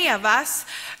is, many of us,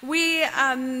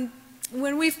 when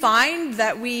we find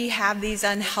that we have these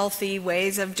unhealthy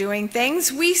ways of doing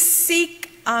things, we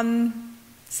seek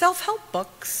self-help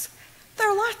books. There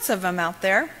are lots of them out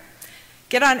there.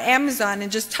 Get on Amazon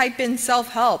and just type in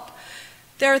self-help.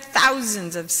 There are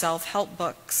thousands of self-help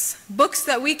books. Books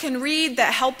that we can read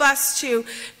that help us to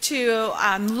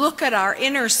look at our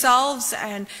inner selves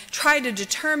and try to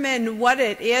determine what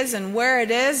it is and where it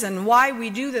is and why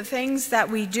we do the things that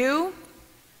we do.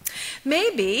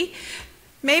 Maybe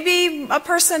a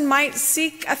person might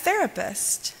seek a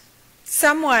therapist,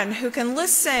 someone who can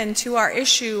listen to our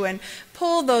issue and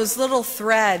pull those little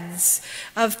threads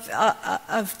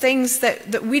of things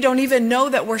that we don't even know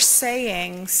that we're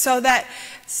saying, so that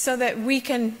we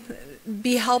can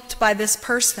be helped by this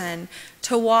person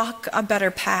to walk a better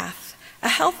path, a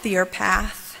healthier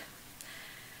path.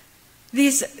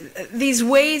 These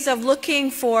ways of looking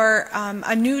for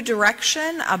a new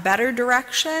direction, a better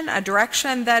direction, a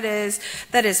direction that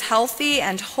is healthy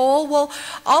and whole. Well,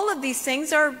 all of these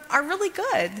things are really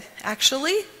good,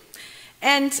 actually.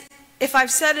 And if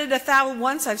I've said it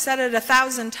once, I've said it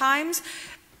 1,000 times.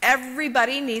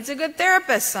 Everybody needs a good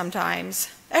therapist sometimes.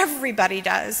 Everybody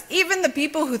does. Even the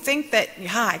people who think that,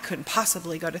 yeah, I couldn't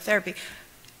possibly go to therapy.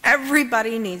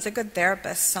 Everybody needs a good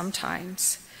therapist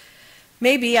sometimes.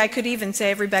 Maybe I could even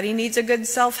say everybody needs a good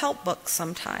self-help book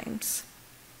sometimes.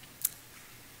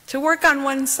 To work on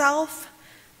oneself,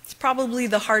 it's probably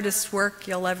the hardest work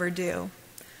you'll ever do.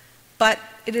 But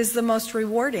it is the most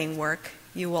rewarding work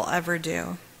you will ever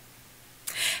do.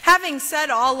 Having said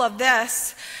all of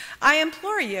this, I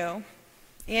implore you,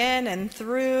 in and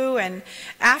through and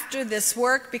after this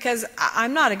work, because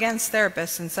I'm not against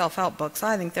therapists and self-help books.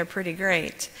 I think they're pretty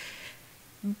great.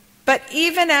 But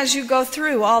even as you go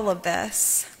through all of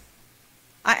this,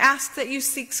 I ask that you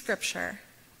seek Scripture,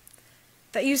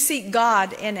 that you seek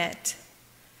God in it.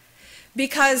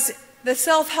 Because the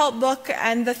self-help book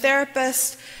and the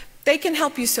therapist, they can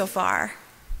help you so far.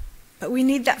 But we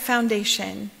need that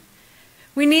foundation.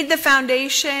 We need the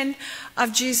foundation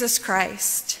of Jesus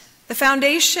Christ. The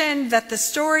foundation that the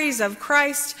stories of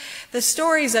Christ, the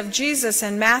stories of Jesus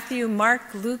in Matthew,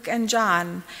 Mark, Luke, and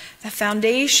John, the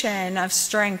foundation of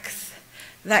strength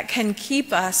that can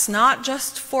keep us not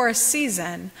just for a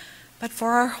season, but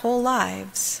for our whole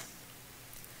lives.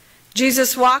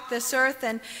 Jesus walked this earth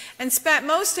and spent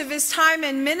most of his time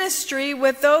in ministry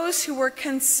with those who were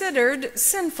considered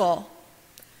sinful,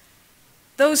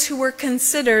 those who were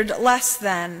considered less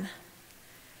than.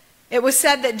 It was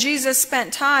said that Jesus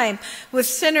spent time with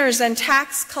sinners and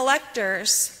tax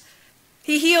collectors,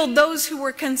 He healed those who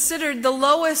were considered the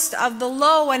lowest of the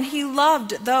low, and he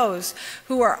loved those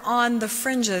who were on the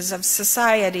fringes of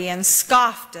society and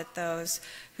scoffed at those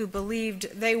who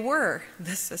believed they were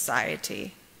the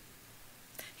society.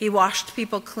 He washed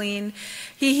people clean.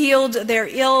 He healed their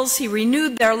ills. He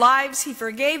renewed their lives. He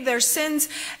forgave their sins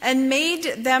and made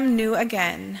them new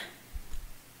again.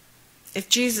 If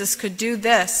Jesus could do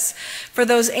this for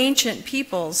those ancient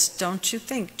peoples, don't you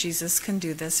think Jesus can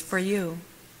do this for you?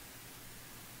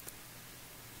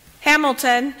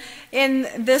 Hamilton, in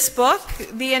this book,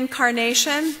 The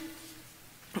Incarnation,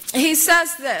 he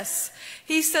says this.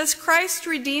 He says, Christ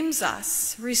redeems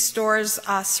us, restores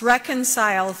us,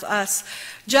 reconciles us,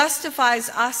 justifies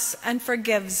us, and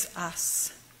forgives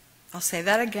us. I'll say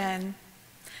that again.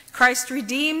 Christ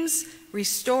redeems,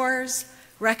 restores,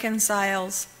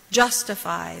 reconciles,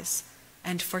 justifies,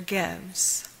 and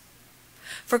forgives.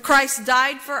 For Christ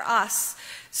died for us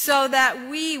so that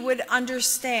we would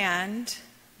understand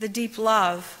the deep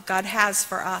love God has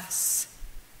for us.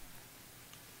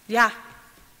 Yeah.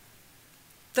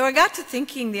 Though I got to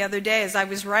thinking the other day as I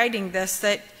was writing this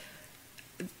that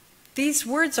these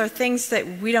words are things that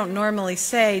we don't normally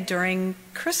say during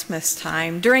Christmas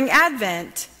time, during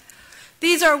Advent.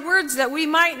 These are words that we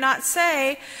might not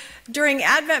say during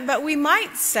Advent, but we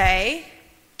might say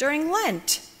during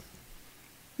Lent.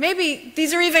 Maybe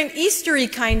these are even Eastery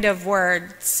kind of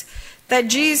words, that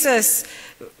Jesus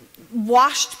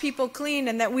washed people clean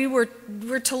and that we're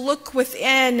to look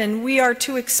within and we are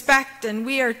to expect and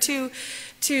we are to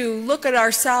look at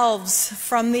ourselves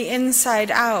from the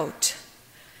inside out.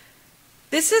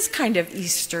 This is kind of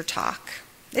Easter talk.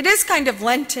 It is kind of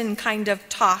Lenten kind of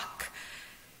talk.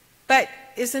 But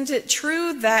isn't it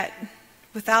true that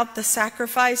without the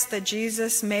sacrifice that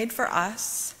Jesus made for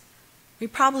us, we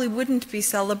probably wouldn't be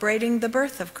celebrating the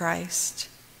birth of Christ?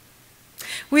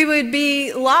 We would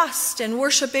be lost in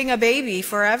worshiping a baby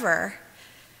forever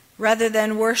rather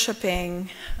than worshiping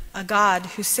a God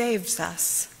who saves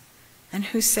us and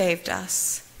who saved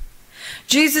us.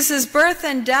 Jesus' birth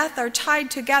and death are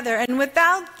tied together, and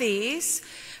without these,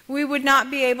 we would not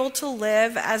be able to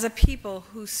live as a people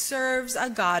who serves a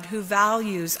God who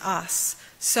values us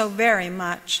so very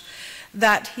much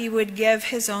that he would give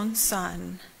his own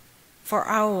Son for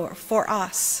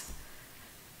us,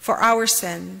 for our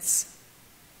sins.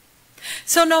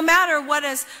 So no matter what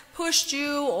has pushed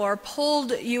you or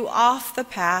pulled you off the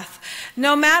path,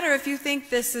 no matter if you think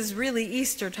this is really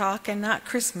Easter talk and not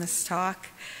Christmas talk,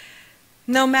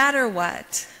 no matter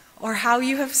what, or how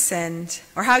you have sinned,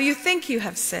 or how you think you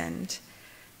have sinned,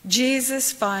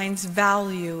 Jesus finds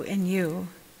value in you,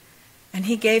 and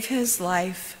he gave his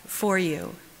life for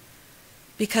you,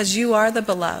 because you are the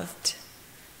beloved.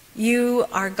 You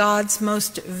are God's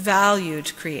most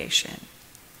valued creation.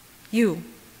 You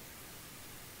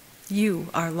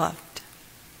are loved.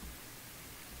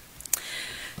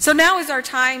 So now is our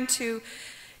time to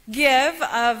give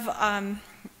of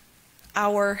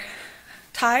our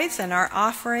tithes and our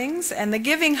offerings, and the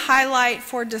giving highlight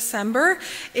for December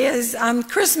is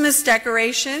Christmas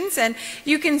decorations, and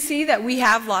you can see that we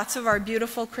have lots of our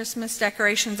beautiful Christmas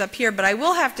decorations up here, but I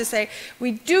will have to say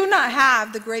we do not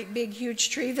have the great big huge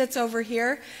tree that's over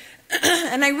here.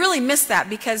 And I really miss that,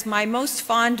 because my most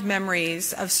fond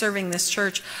memories of serving this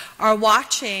church are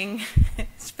watching,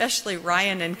 especially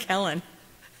Ryan and Kellen,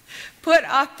 put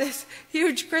up this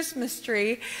huge Christmas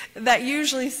tree that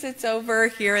usually sits over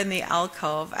here in the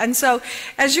alcove. And so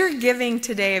as you're giving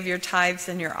today of your tithes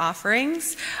and your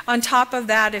offerings, on top of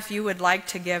that, if you would like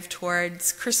to give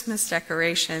towards Christmas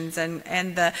decorations and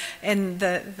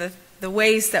the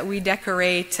ways that we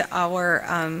decorate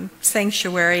our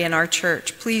sanctuary and our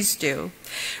church, please do.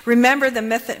 Remember, the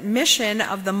mission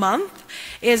of the month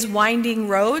is Winding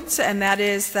Roads, and that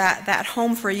is that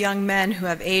home for young men who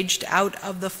have aged out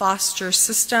of the foster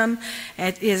system.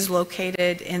 It is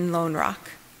located in Lone Rock.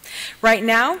 Right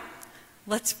now,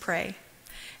 let's pray.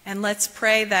 And let's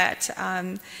pray that,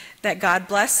 that God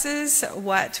blesses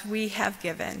what we have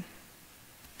given.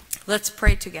 Let's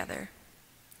pray together.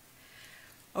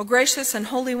 O gracious and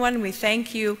Holy One, we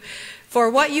thank you for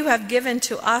what you have given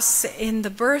to us in the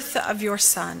birth of your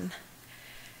Son,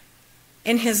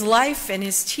 in his life, in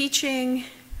his teaching,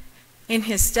 in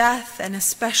his death, and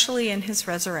especially in his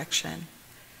resurrection.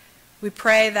 We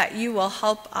pray that you will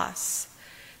help us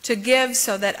to give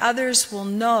so that others will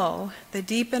know the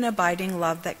deep and abiding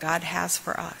love that God has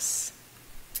for us.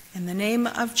 In the name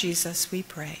of Jesus we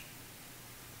pray.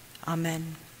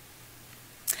 Amen.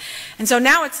 And so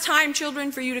now it's time,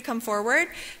 children, for you to come forward.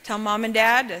 Tell Mom and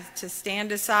Dad to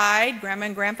stand aside, Grandma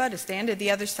and Grandpa to stand at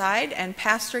the other side, and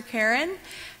Pastor Karen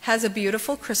has a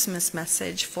beautiful Christmas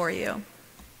message for you.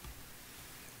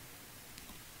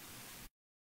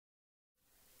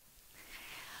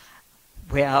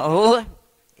 Well,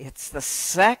 it's the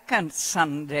second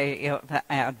Sunday of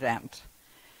Advent.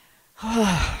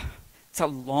 It's a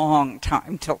long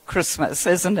time till Christmas,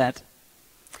 isn't it?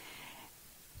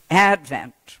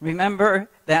 Advent, remember,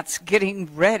 that's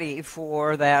getting ready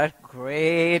for that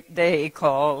great day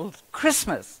called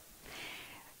Christmas.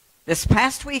 This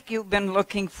past week you've been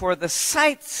looking for the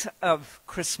sights of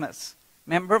Christmas.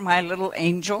 Remember my little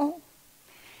angel?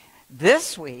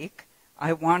 This week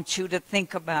I want you to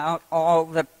think about all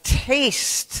the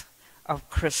taste of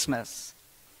Christmas.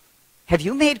 Have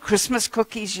you made Christmas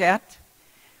cookies yet?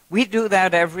 We do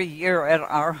that every year at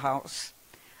our house.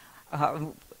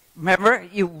 Remember,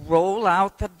 you roll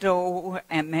out the dough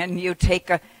and then you take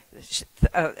a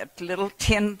little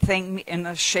tin thing in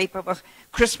the shape of a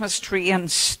Christmas tree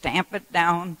and stamp it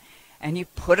down, and you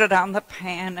put it on the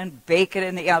pan and bake it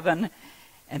in the oven,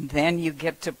 and then you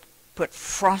get to put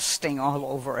frosting all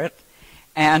over it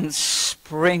and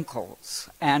sprinkles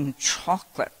and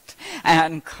chocolate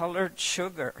and colored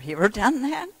sugar. You ever done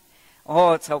that?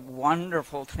 Oh, it's a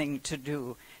wonderful thing to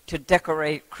do, to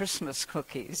decorate Christmas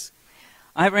cookies.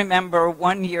 I remember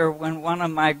one year when one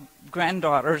of my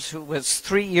granddaughters, who was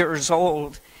 3 years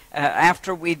old,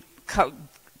 after we'd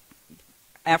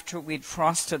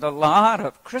frosted a lot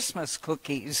of Christmas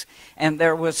cookies and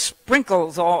there was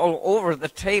sprinkles all over the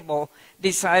table,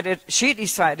 she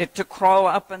decided to crawl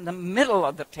up in the middle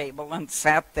of the table and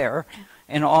sat there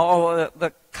in all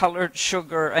the colored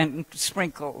sugar and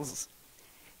sprinkles.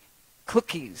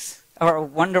 Cookies are a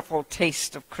wonderful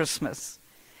taste of Christmas.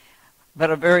 But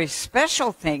a very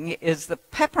special thing is the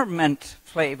peppermint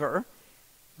flavor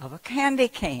of a candy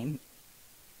cane.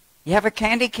 You have a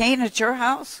candy cane at your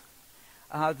house?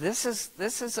 This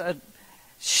is a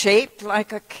shaped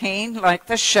like a cane, like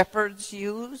the shepherds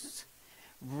used,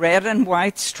 red and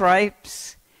white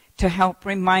stripes, to help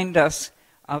remind us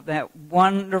of that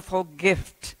wonderful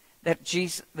gift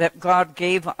that God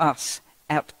gave us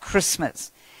at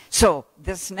Christmas. So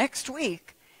this next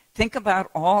week, think about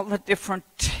all the different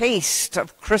tastes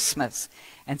of Christmas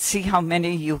and see how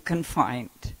many you can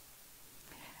find.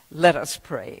 Let us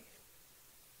pray.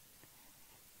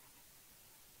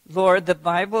 Lord, the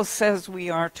Bible says we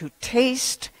are to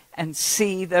taste and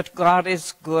see that God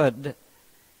is good.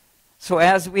 So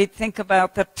as we think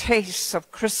about the tastes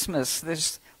of Christmas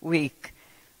this week,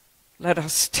 let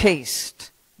us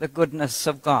taste the goodness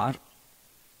of God.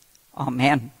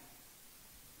 Amen.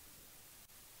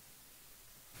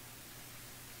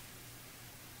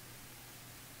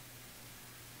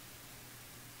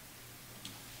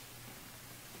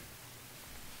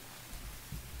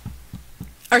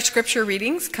 Our scripture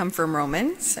readings come from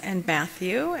Romans and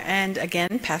Matthew, and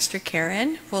again, Pastor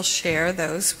Karen will share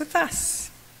those with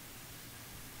us.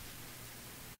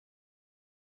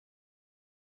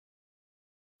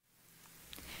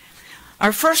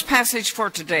 Our first passage for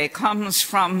today comes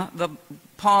from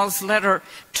Paul's letter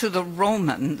to the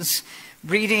Romans,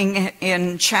 reading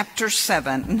in chapter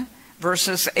 7,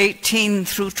 verses 18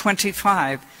 through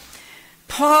 25.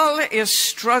 Paul is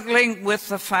struggling with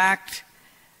the fact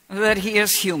that he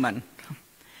is human,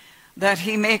 that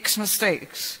he makes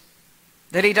mistakes,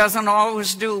 that he doesn't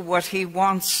always do what he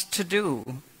wants to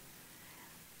do.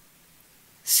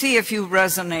 See if you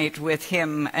resonate with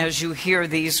him as you hear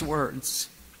these words.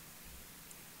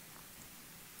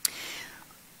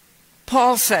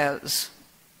 Paul says,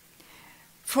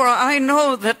 "For I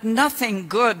know that nothing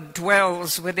good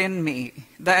dwells within me,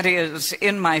 that is,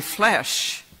 in my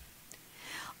flesh.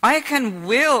 I can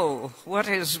will what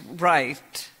is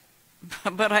right,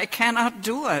 but I cannot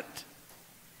do it.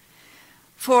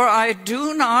 For I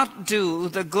do not do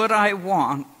the good I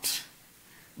want,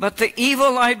 but the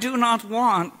evil I do not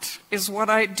want is what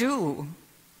I do.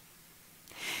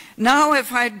 Now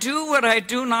if I do what I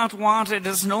do not want, it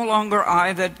is no longer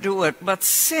I that do it, but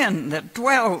sin that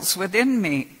dwells within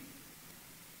me.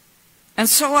 And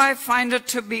so I find it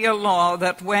to be a law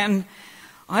that when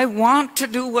I want to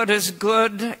do what is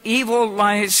good, evil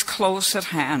lies close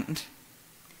at hand.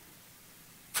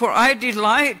 For I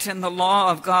delight in the law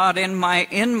of God in my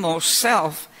inmost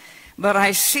self, but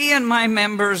I see in my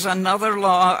members another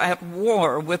law at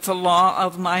war with the law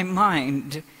of my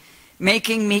mind,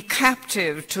 making me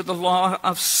captive to the law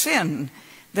of sin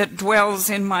that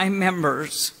dwells in my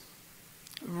members.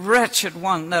 Wretched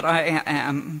one that I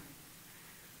am!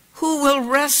 Who will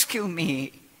rescue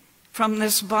me from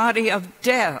this body of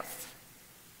death?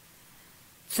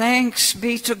 Thanks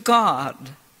be to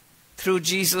God through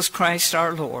Jesus Christ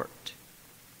our Lord."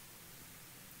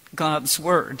 God's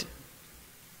Word.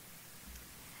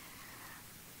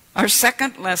 Our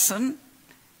second lesson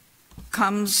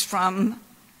comes from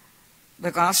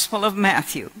the Gospel of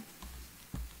Matthew.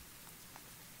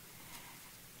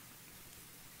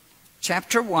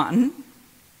 chapter 1,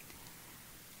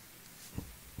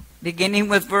 beginning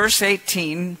with verse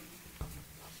 18,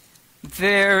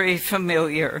 very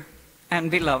familiar and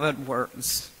beloved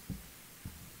words.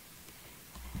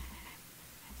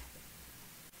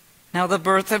 Now the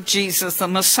birth of Jesus, the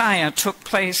Messiah, took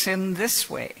place in this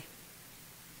way.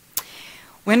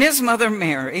 When his mother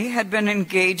Mary had been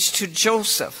engaged to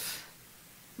Joseph,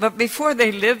 but before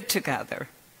they lived together,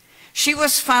 she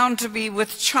was found to be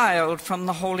with child from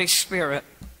the Holy Spirit.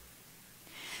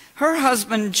 Her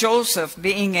husband Joseph,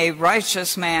 being a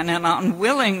righteous man and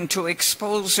unwilling to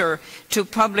expose her to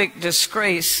public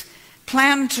disgrace,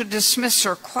 planned to dismiss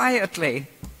her quietly.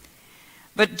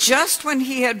 But just when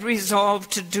he had resolved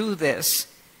to do this,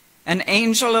 an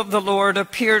angel of the Lord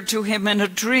appeared to him in a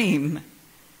dream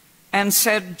and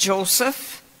said,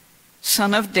 "Joseph,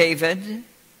 son of David,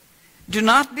 do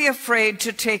not be afraid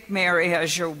to take Mary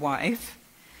as your wife,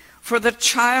 for the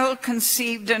child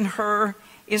conceived in her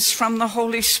is from the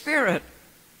Holy Spirit.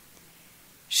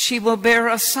 She will bear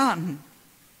a son,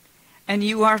 and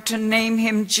you are to name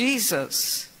him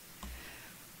Jesus,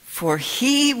 for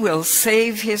he will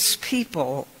save his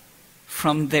people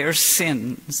from their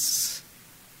sins."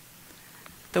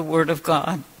 The word of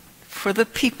God for the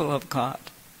people of God.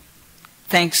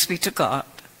 Thanks be to God.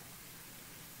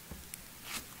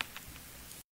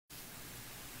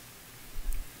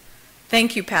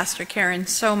 Thank you, Pastor Karen,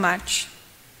 so much.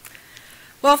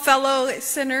 Well, fellow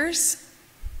sinners,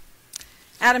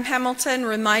 Adam Hamilton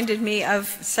reminded me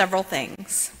of several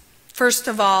things. First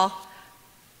of all,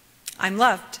 I'm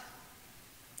loved.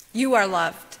 You are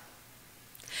loved.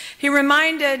 He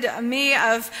reminded me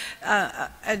of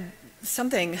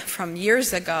something from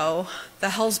years ago, the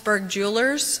Helzberg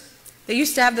Jewelers. They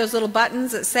used to have those little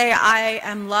buttons that say, "I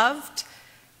am loved."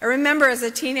 I remember as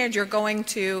a teenager going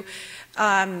to,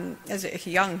 as a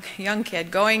young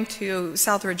kid, going to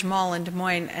Southridge Mall in Des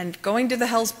Moines and going to the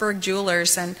Helzberg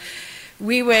Jewelers, and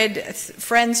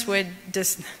friends would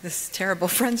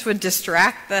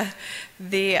distract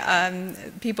the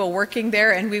people working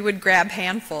there, and we would grab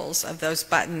handfuls of those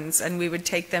buttons and we would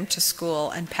take them to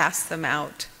school and pass them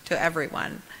out to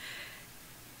everyone.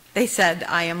 They said,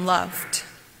 "I am loved."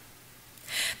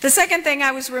 The second thing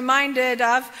I was reminded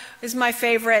of is my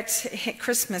favorite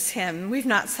Christmas hymn. We've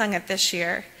not sung it this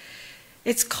year.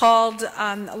 It's called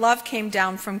 "Love Came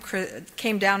Down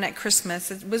at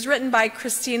Christmas." It was written by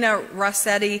Christina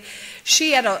Rossetti.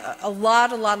 She had a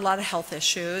lot of health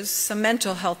issues, some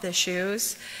mental health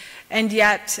issues, and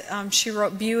yet she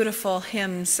wrote beautiful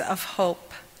hymns of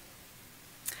hope.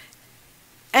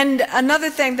 And another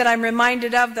thing that I'm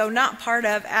reminded of, though not part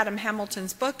of Adam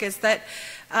Hamilton's book, is that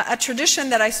a tradition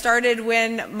that I started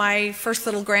when my first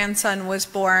little grandson was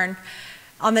born.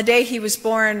 On the day he was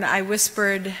born, I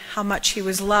whispered how much he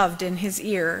was loved in his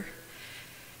ear.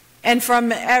 And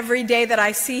from every day that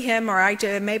I see him or I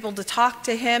am able to talk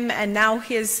to him, and now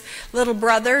his little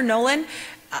brother, Nolan,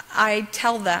 I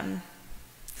tell them.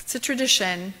 It's a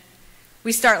tradition.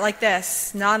 We start like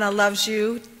this: Nana loves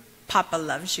you, Papa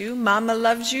loves you, Mama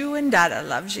loves you, and Dada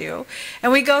loves you. And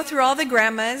we go through all the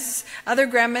grandmas, other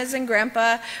grandmas and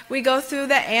grandpa. We go through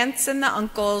the aunts and the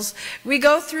uncles. We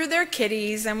go through their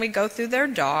kitties, and we go through their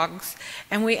dogs.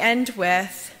 And we end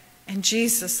with, "And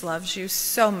Jesus loves you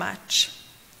so much."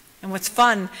 And what's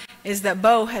fun is that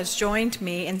Bo has joined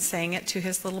me in saying it to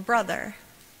his little brother.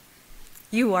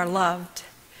 You are loved.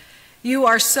 You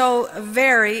are so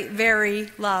very,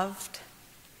 very loved.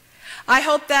 I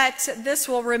hope that this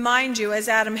will remind you, as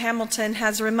Adam Hamilton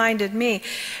has reminded me.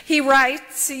 He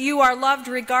writes, "You are loved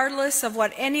regardless of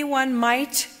what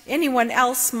anyone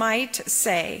else might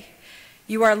say.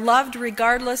 You are loved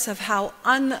regardless of how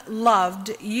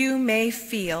unloved you may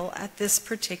feel at this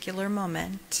particular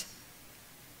moment.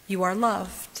 You are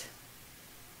loved."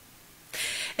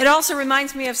 It also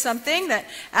reminds me of something that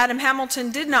Adam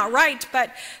Hamilton did not write,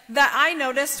 but that I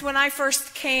noticed when I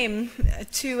first came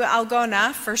to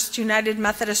Algona, First United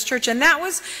Methodist Church, and that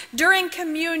was during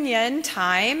communion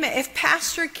time. If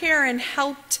Pastor Karen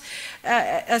helped,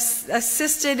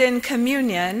 assisted in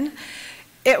communion,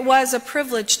 it was a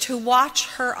privilege to watch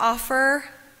her offer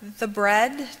the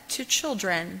bread to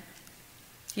children.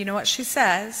 You know what she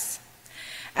says?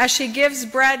 As she gives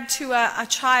bread to a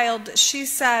child, she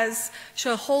says,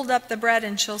 she'll hold up the bread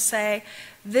and she'll say,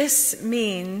 "This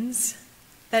means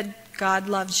that God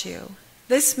loves you.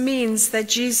 This means that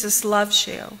Jesus loves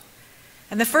you."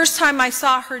 And the first time I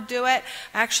saw her do it,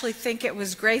 I actually think it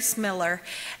was Grace Miller.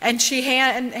 And she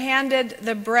handed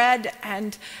the bread,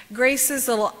 and Grace's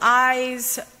little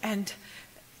eyes and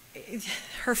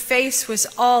her face was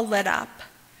all lit up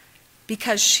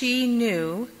because she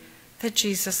knew that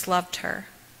Jesus loved her.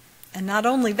 And not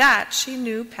only that, she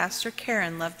knew Pastor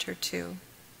Karen loved her too.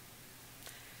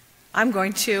 I'm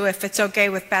going to, if it's okay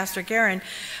with Pastor Karen,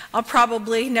 I'll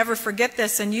probably never forget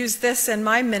this and use this in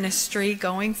my ministry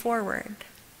going forward.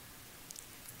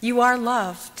 You are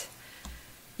loved.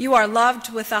 You are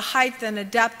loved with a height and a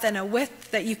depth and a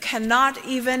width that you cannot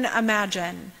even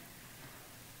imagine.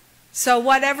 So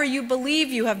whatever you believe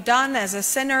you have done as a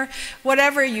sinner,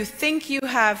 whatever you think you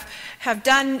have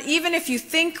done, even if you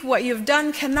think what you've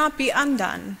done cannot be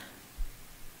undone,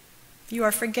 you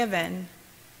are forgiven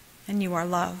and you are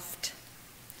loved.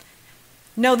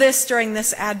 Know this during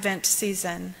this Advent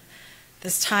season,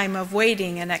 this time of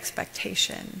waiting and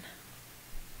expectation.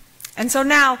 And so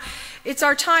now it's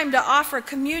our time to offer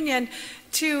communion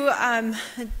to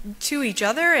each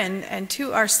other and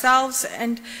to ourselves.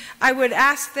 And I would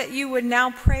ask that you would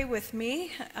now pray with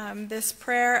me this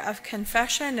prayer of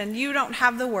confession. And you don't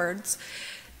have the words,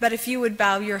 but if you would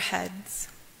bow your heads.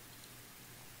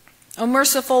 O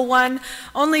merciful one,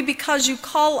 only because you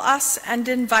call us and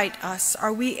invite us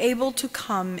are we able to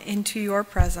come into your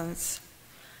presence.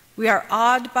 We are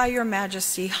awed by your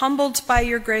majesty, humbled by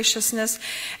your graciousness,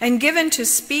 and given to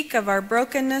speak of our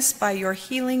brokenness by your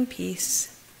healing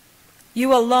peace.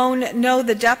 You alone know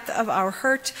the depth of our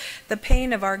hurt, the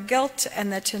pain of our guilt,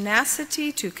 and the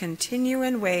tenacity to continue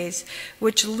in ways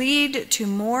which lead to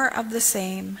more of the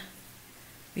same.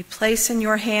 We place in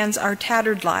your hands our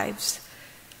tattered lives.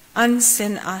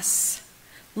 Unsin us.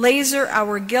 Laser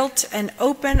our guilt and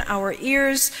open our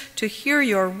ears to hear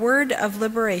your word of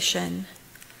liberation,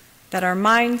 that our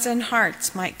minds and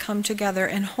hearts might come together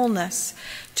in wholeness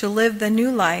to live the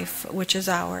new life which is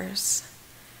ours.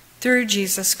 Through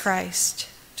Jesus Christ,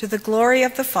 to the glory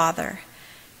of the Father,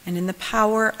 and in the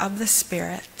power of the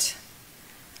Spirit.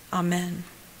 Amen.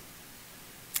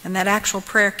 And that actual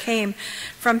prayer came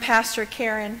from Pastor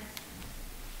Karen.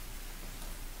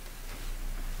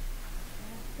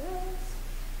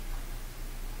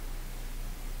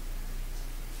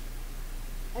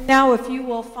 And now if you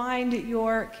will find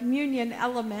your communion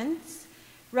elements,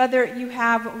 whether you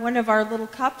have one of our little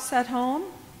cups at home,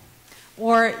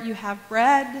 or you have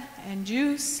bread and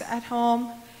juice at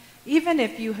home, even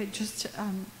if you had just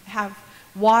have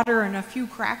water and a few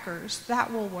crackers,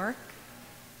 that will work.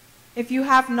 If you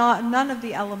have none of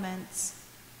the elements,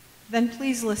 then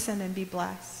please listen and be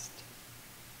blessed.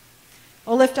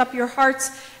 Oh, lift up your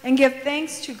hearts and give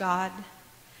thanks to God.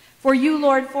 For you,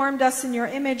 Lord, formed us in your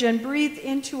image and breathed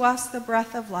into us the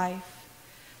breath of life.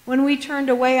 When we turned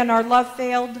away and our love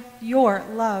failed, your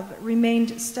love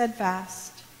remained steadfast.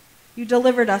 You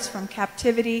delivered us from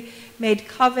captivity, made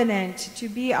covenant to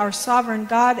be our sovereign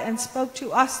God, and spoke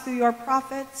to us through your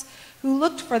prophets, who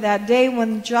looked for that day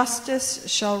when justice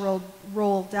shall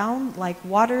roll down like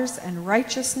waters and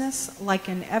righteousness like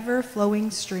an ever-flowing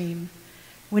stream,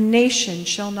 when nation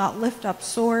shall not lift up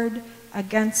sword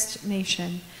against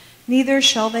nation, neither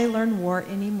shall they learn war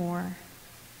any more.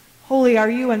 Holy are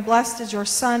you, and blessed is your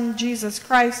Son, Jesus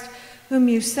Christ, whom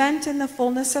you sent in the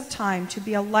fullness of time to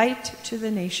be a light to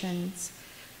the nations.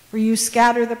 For you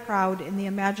scatter the proud in the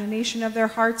imagination of their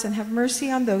hearts, and have mercy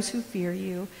on those who fear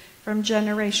you from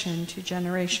generation to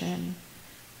generation.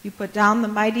 You put down the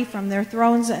mighty from their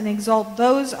thrones and exalt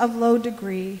those of low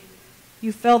degree.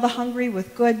 You fill the hungry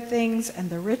with good things, and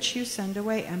the rich you send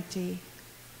away empty.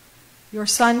 Your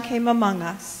Son came among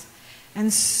us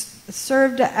and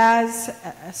served as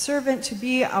a servant to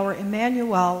be our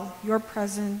Emmanuel, your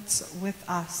presence with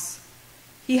us.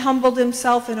 He humbled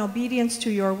himself in obedience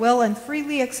to your will and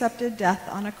freely accepted death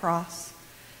on a cross.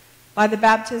 By the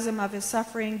baptism of his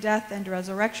suffering, death, and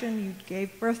resurrection, you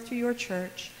gave birth to your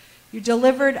church. You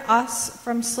delivered us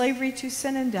from slavery to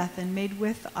sin and death and made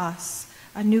with us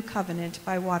a new covenant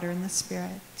by water and the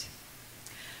Spirit.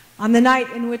 On the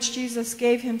night in which Jesus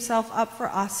gave himself up for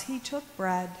us, he took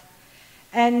bread,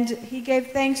 and he gave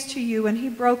thanks to you, and he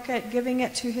broke it, giving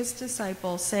it to his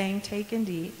disciples, saying, "Take and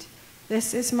eat.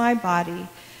 This is my body,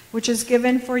 which is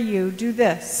given for you. Do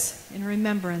this in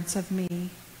remembrance of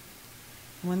me."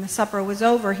 When the supper was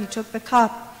over, he took the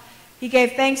cup. He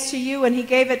gave thanks to you, and he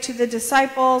gave it to the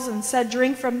disciples, and said,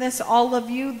 "Drink from this, all of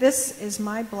you. This is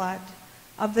my blood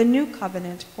of the new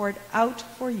covenant, poured out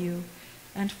for you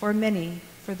and for many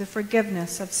for the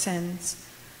forgiveness of sins.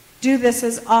 Do this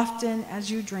as often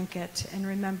as you drink it in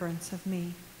remembrance of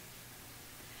me."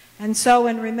 And so,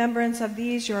 in remembrance of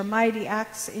these, your mighty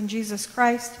acts in Jesus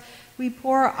Christ, we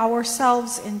pour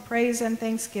ourselves in praise and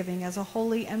thanksgiving as a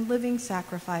holy and living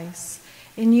sacrifice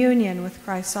in union with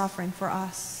Christ's offering for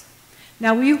us.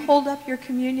 Now, will you hold up your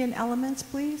communion elements,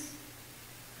 please?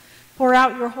 Pour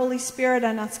out your Holy Spirit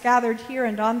on us gathered here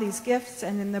and on these gifts,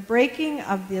 and in the breaking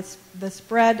of this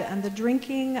bread and the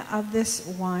drinking of this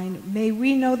wine, may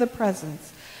we know the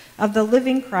presence of the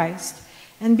living Christ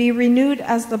and be renewed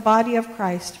as the body of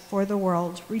Christ for the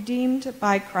world, redeemed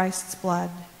by Christ's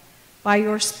blood. By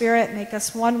your Spirit, make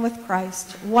us one with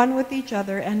Christ, one with each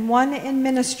other, and one in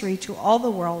ministry to all the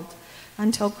world,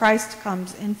 until Christ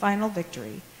comes in final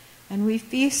victory, and we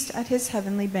feast at his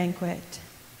heavenly banquet.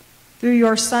 Through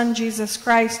your Son, Jesus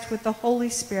Christ, with the Holy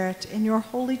Spirit, in your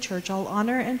holy church, all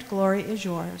honor and glory is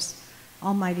yours,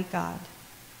 Almighty God,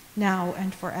 now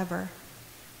and forever.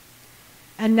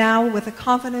 And now, with the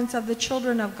confidence of the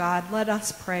children of God, let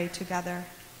us pray together.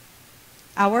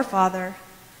 Our Father,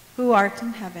 who art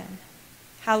in heaven,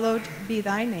 hallowed be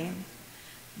thy name.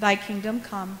 Thy kingdom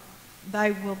come,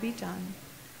 thy will be done,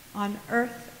 on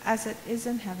earth as it is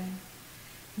in heaven.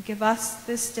 Give us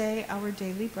this day our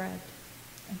daily bread,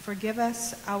 and forgive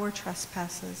us our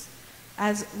trespasses,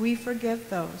 as we forgive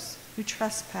those who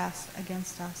trespass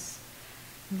against us.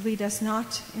 And lead us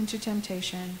not into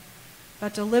temptation,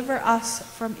 but deliver us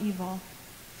from evil.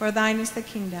 For thine is the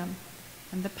kingdom,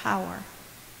 and the power,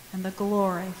 and the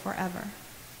glory forever.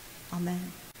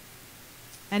 Amen.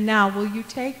 And now will you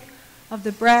take of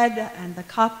the bread and the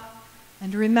cup,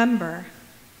 and remember,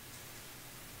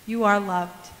 you are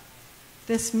loved.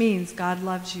 This means God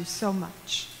loves you so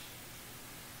much.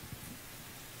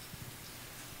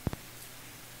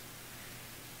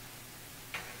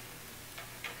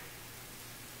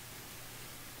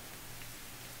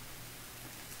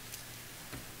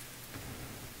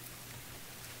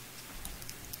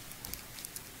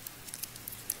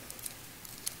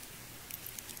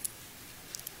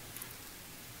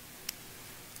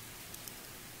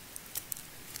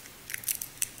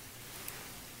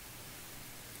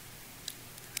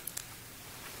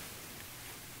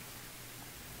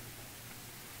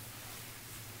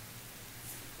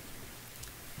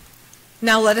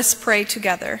 Now let us pray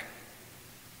together.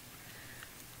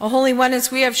 O Holy One,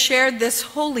 as we have shared this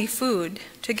holy food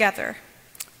together,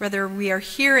 whether we are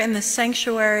here in the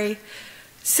sanctuary,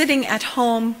 sitting at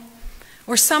home,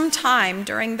 or sometime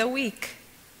during the week,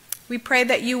 we pray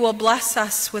that you will bless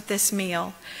us with this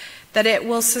meal, that it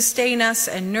will sustain us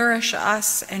and nourish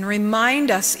us and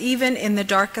remind us, even in the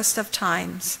darkest of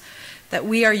times, that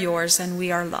we are yours and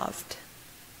we are loved.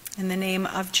 In the name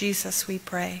of Jesus we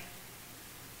pray.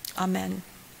 Amen.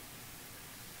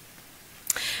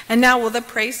 And now will the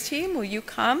praise team, will you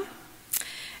come?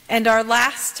 And our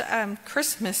last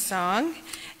Christmas song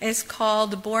is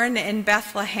called Born in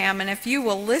Bethlehem. And if you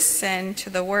will listen to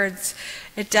the words,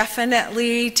 it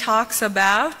definitely talks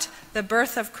about the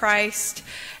birth of Christ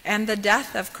and the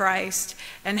death of Christ,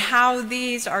 and how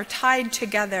these are tied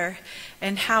together,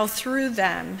 and how through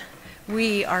them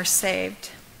we are saved.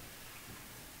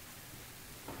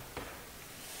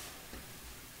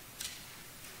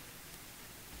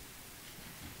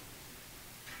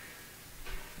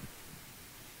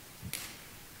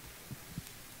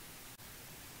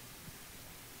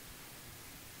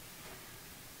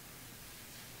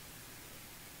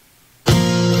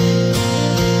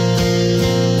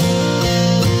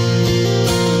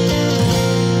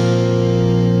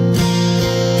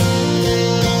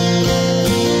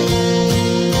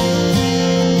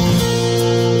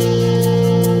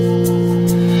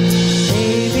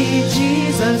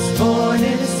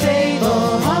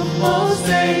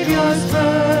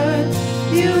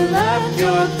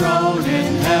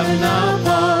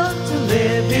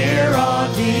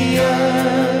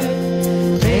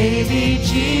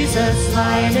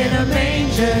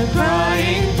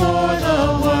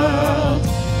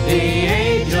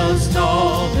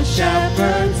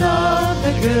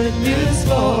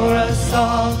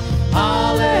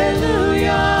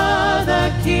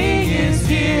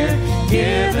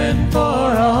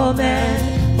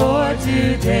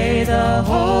 Today the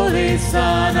Holy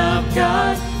Son of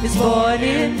God is born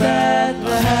in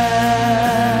Bethlehem.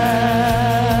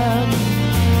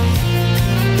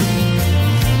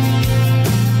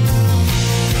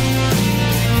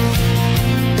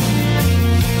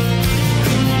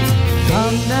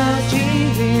 Come now,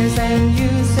 Jesus, and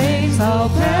you saints, all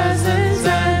peasants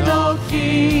and all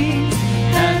kings,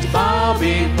 and bow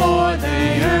before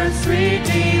the earth's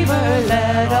Redeemer.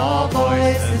 Let all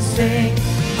voices sing.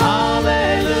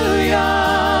 Hallelujah,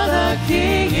 the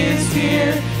King is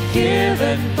here,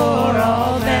 given for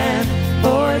all men.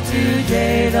 For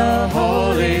today the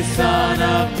Holy Son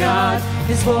of God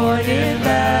is born in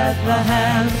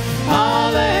Bethlehem.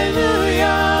 Hallelujah,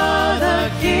 the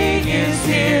King is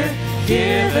here,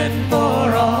 given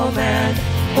for all men.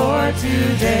 For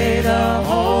today the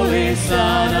Holy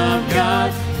Son of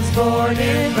God is is born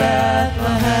in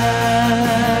Bethlehem.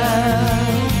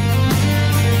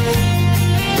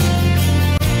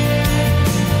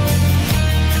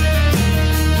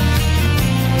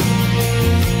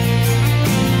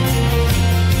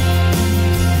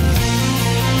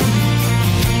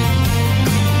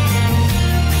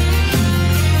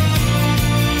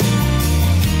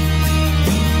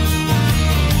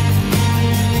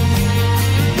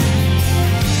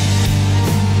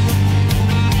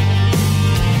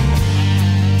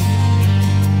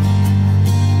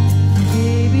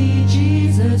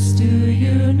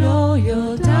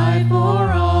 You'll die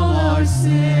for all our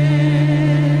sins.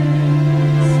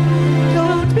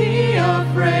 Don't be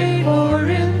afraid, for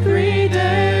in 3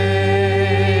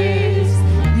 days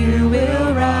you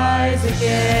will rise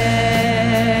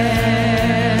again.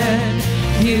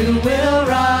 You will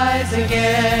rise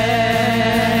again.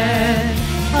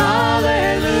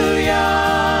 Hallelujah,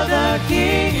 the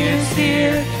King is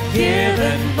here,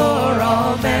 given for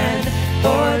all men.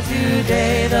 For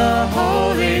today the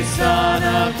Holy Son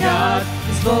of God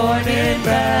is born in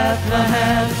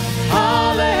Bethlehem.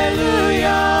 Hallelujah,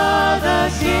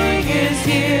 the King is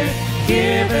here,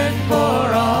 given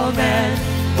for all men.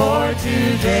 For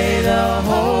today the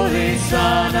Holy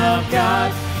Son of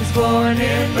God is born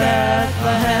in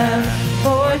Bethlehem.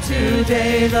 For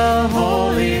today the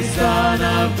Holy Son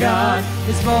of God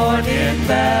is born in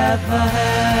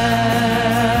Bethlehem.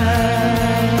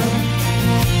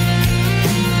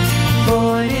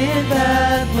 Born in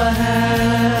Bethlehem.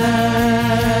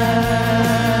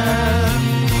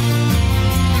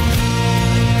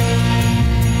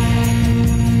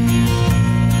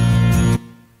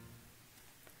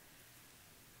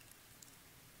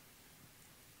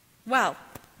 Well,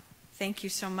 thank you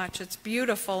so much. It's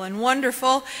beautiful and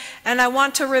wonderful. And I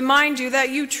want to remind you that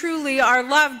you truly are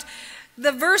loved.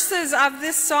 The verses of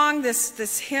this song,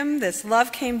 this hymn, this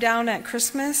love came down at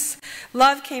Christmas.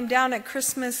 Love came down at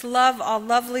Christmas, love all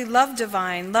lovely, love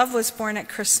divine. Love was born at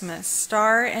Christmas.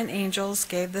 Star and angels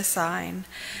gave the sign.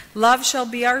 Love shall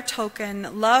be our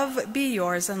token, love be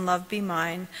yours and love be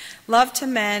mine. Love to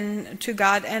men, to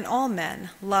God and all men.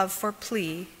 Love for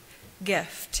plea,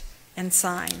 gift, and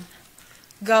sign.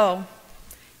 Go,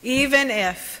 even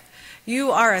if you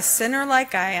are a sinner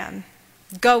like I am.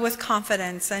 Go with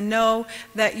confidence and know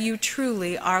that you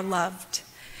truly are loved.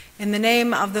 In the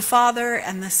name of the Father,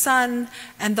 and the Son,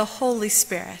 and the Holy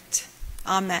Spirit.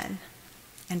 Amen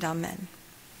and amen.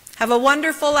 Have a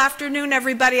wonderful afternoon,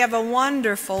 everybody. Have a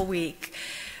wonderful week.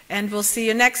 And we'll see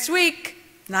you next week,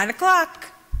 9 o'clock,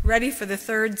 ready for the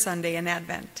third Sunday in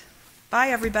Advent. Bye,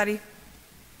 everybody.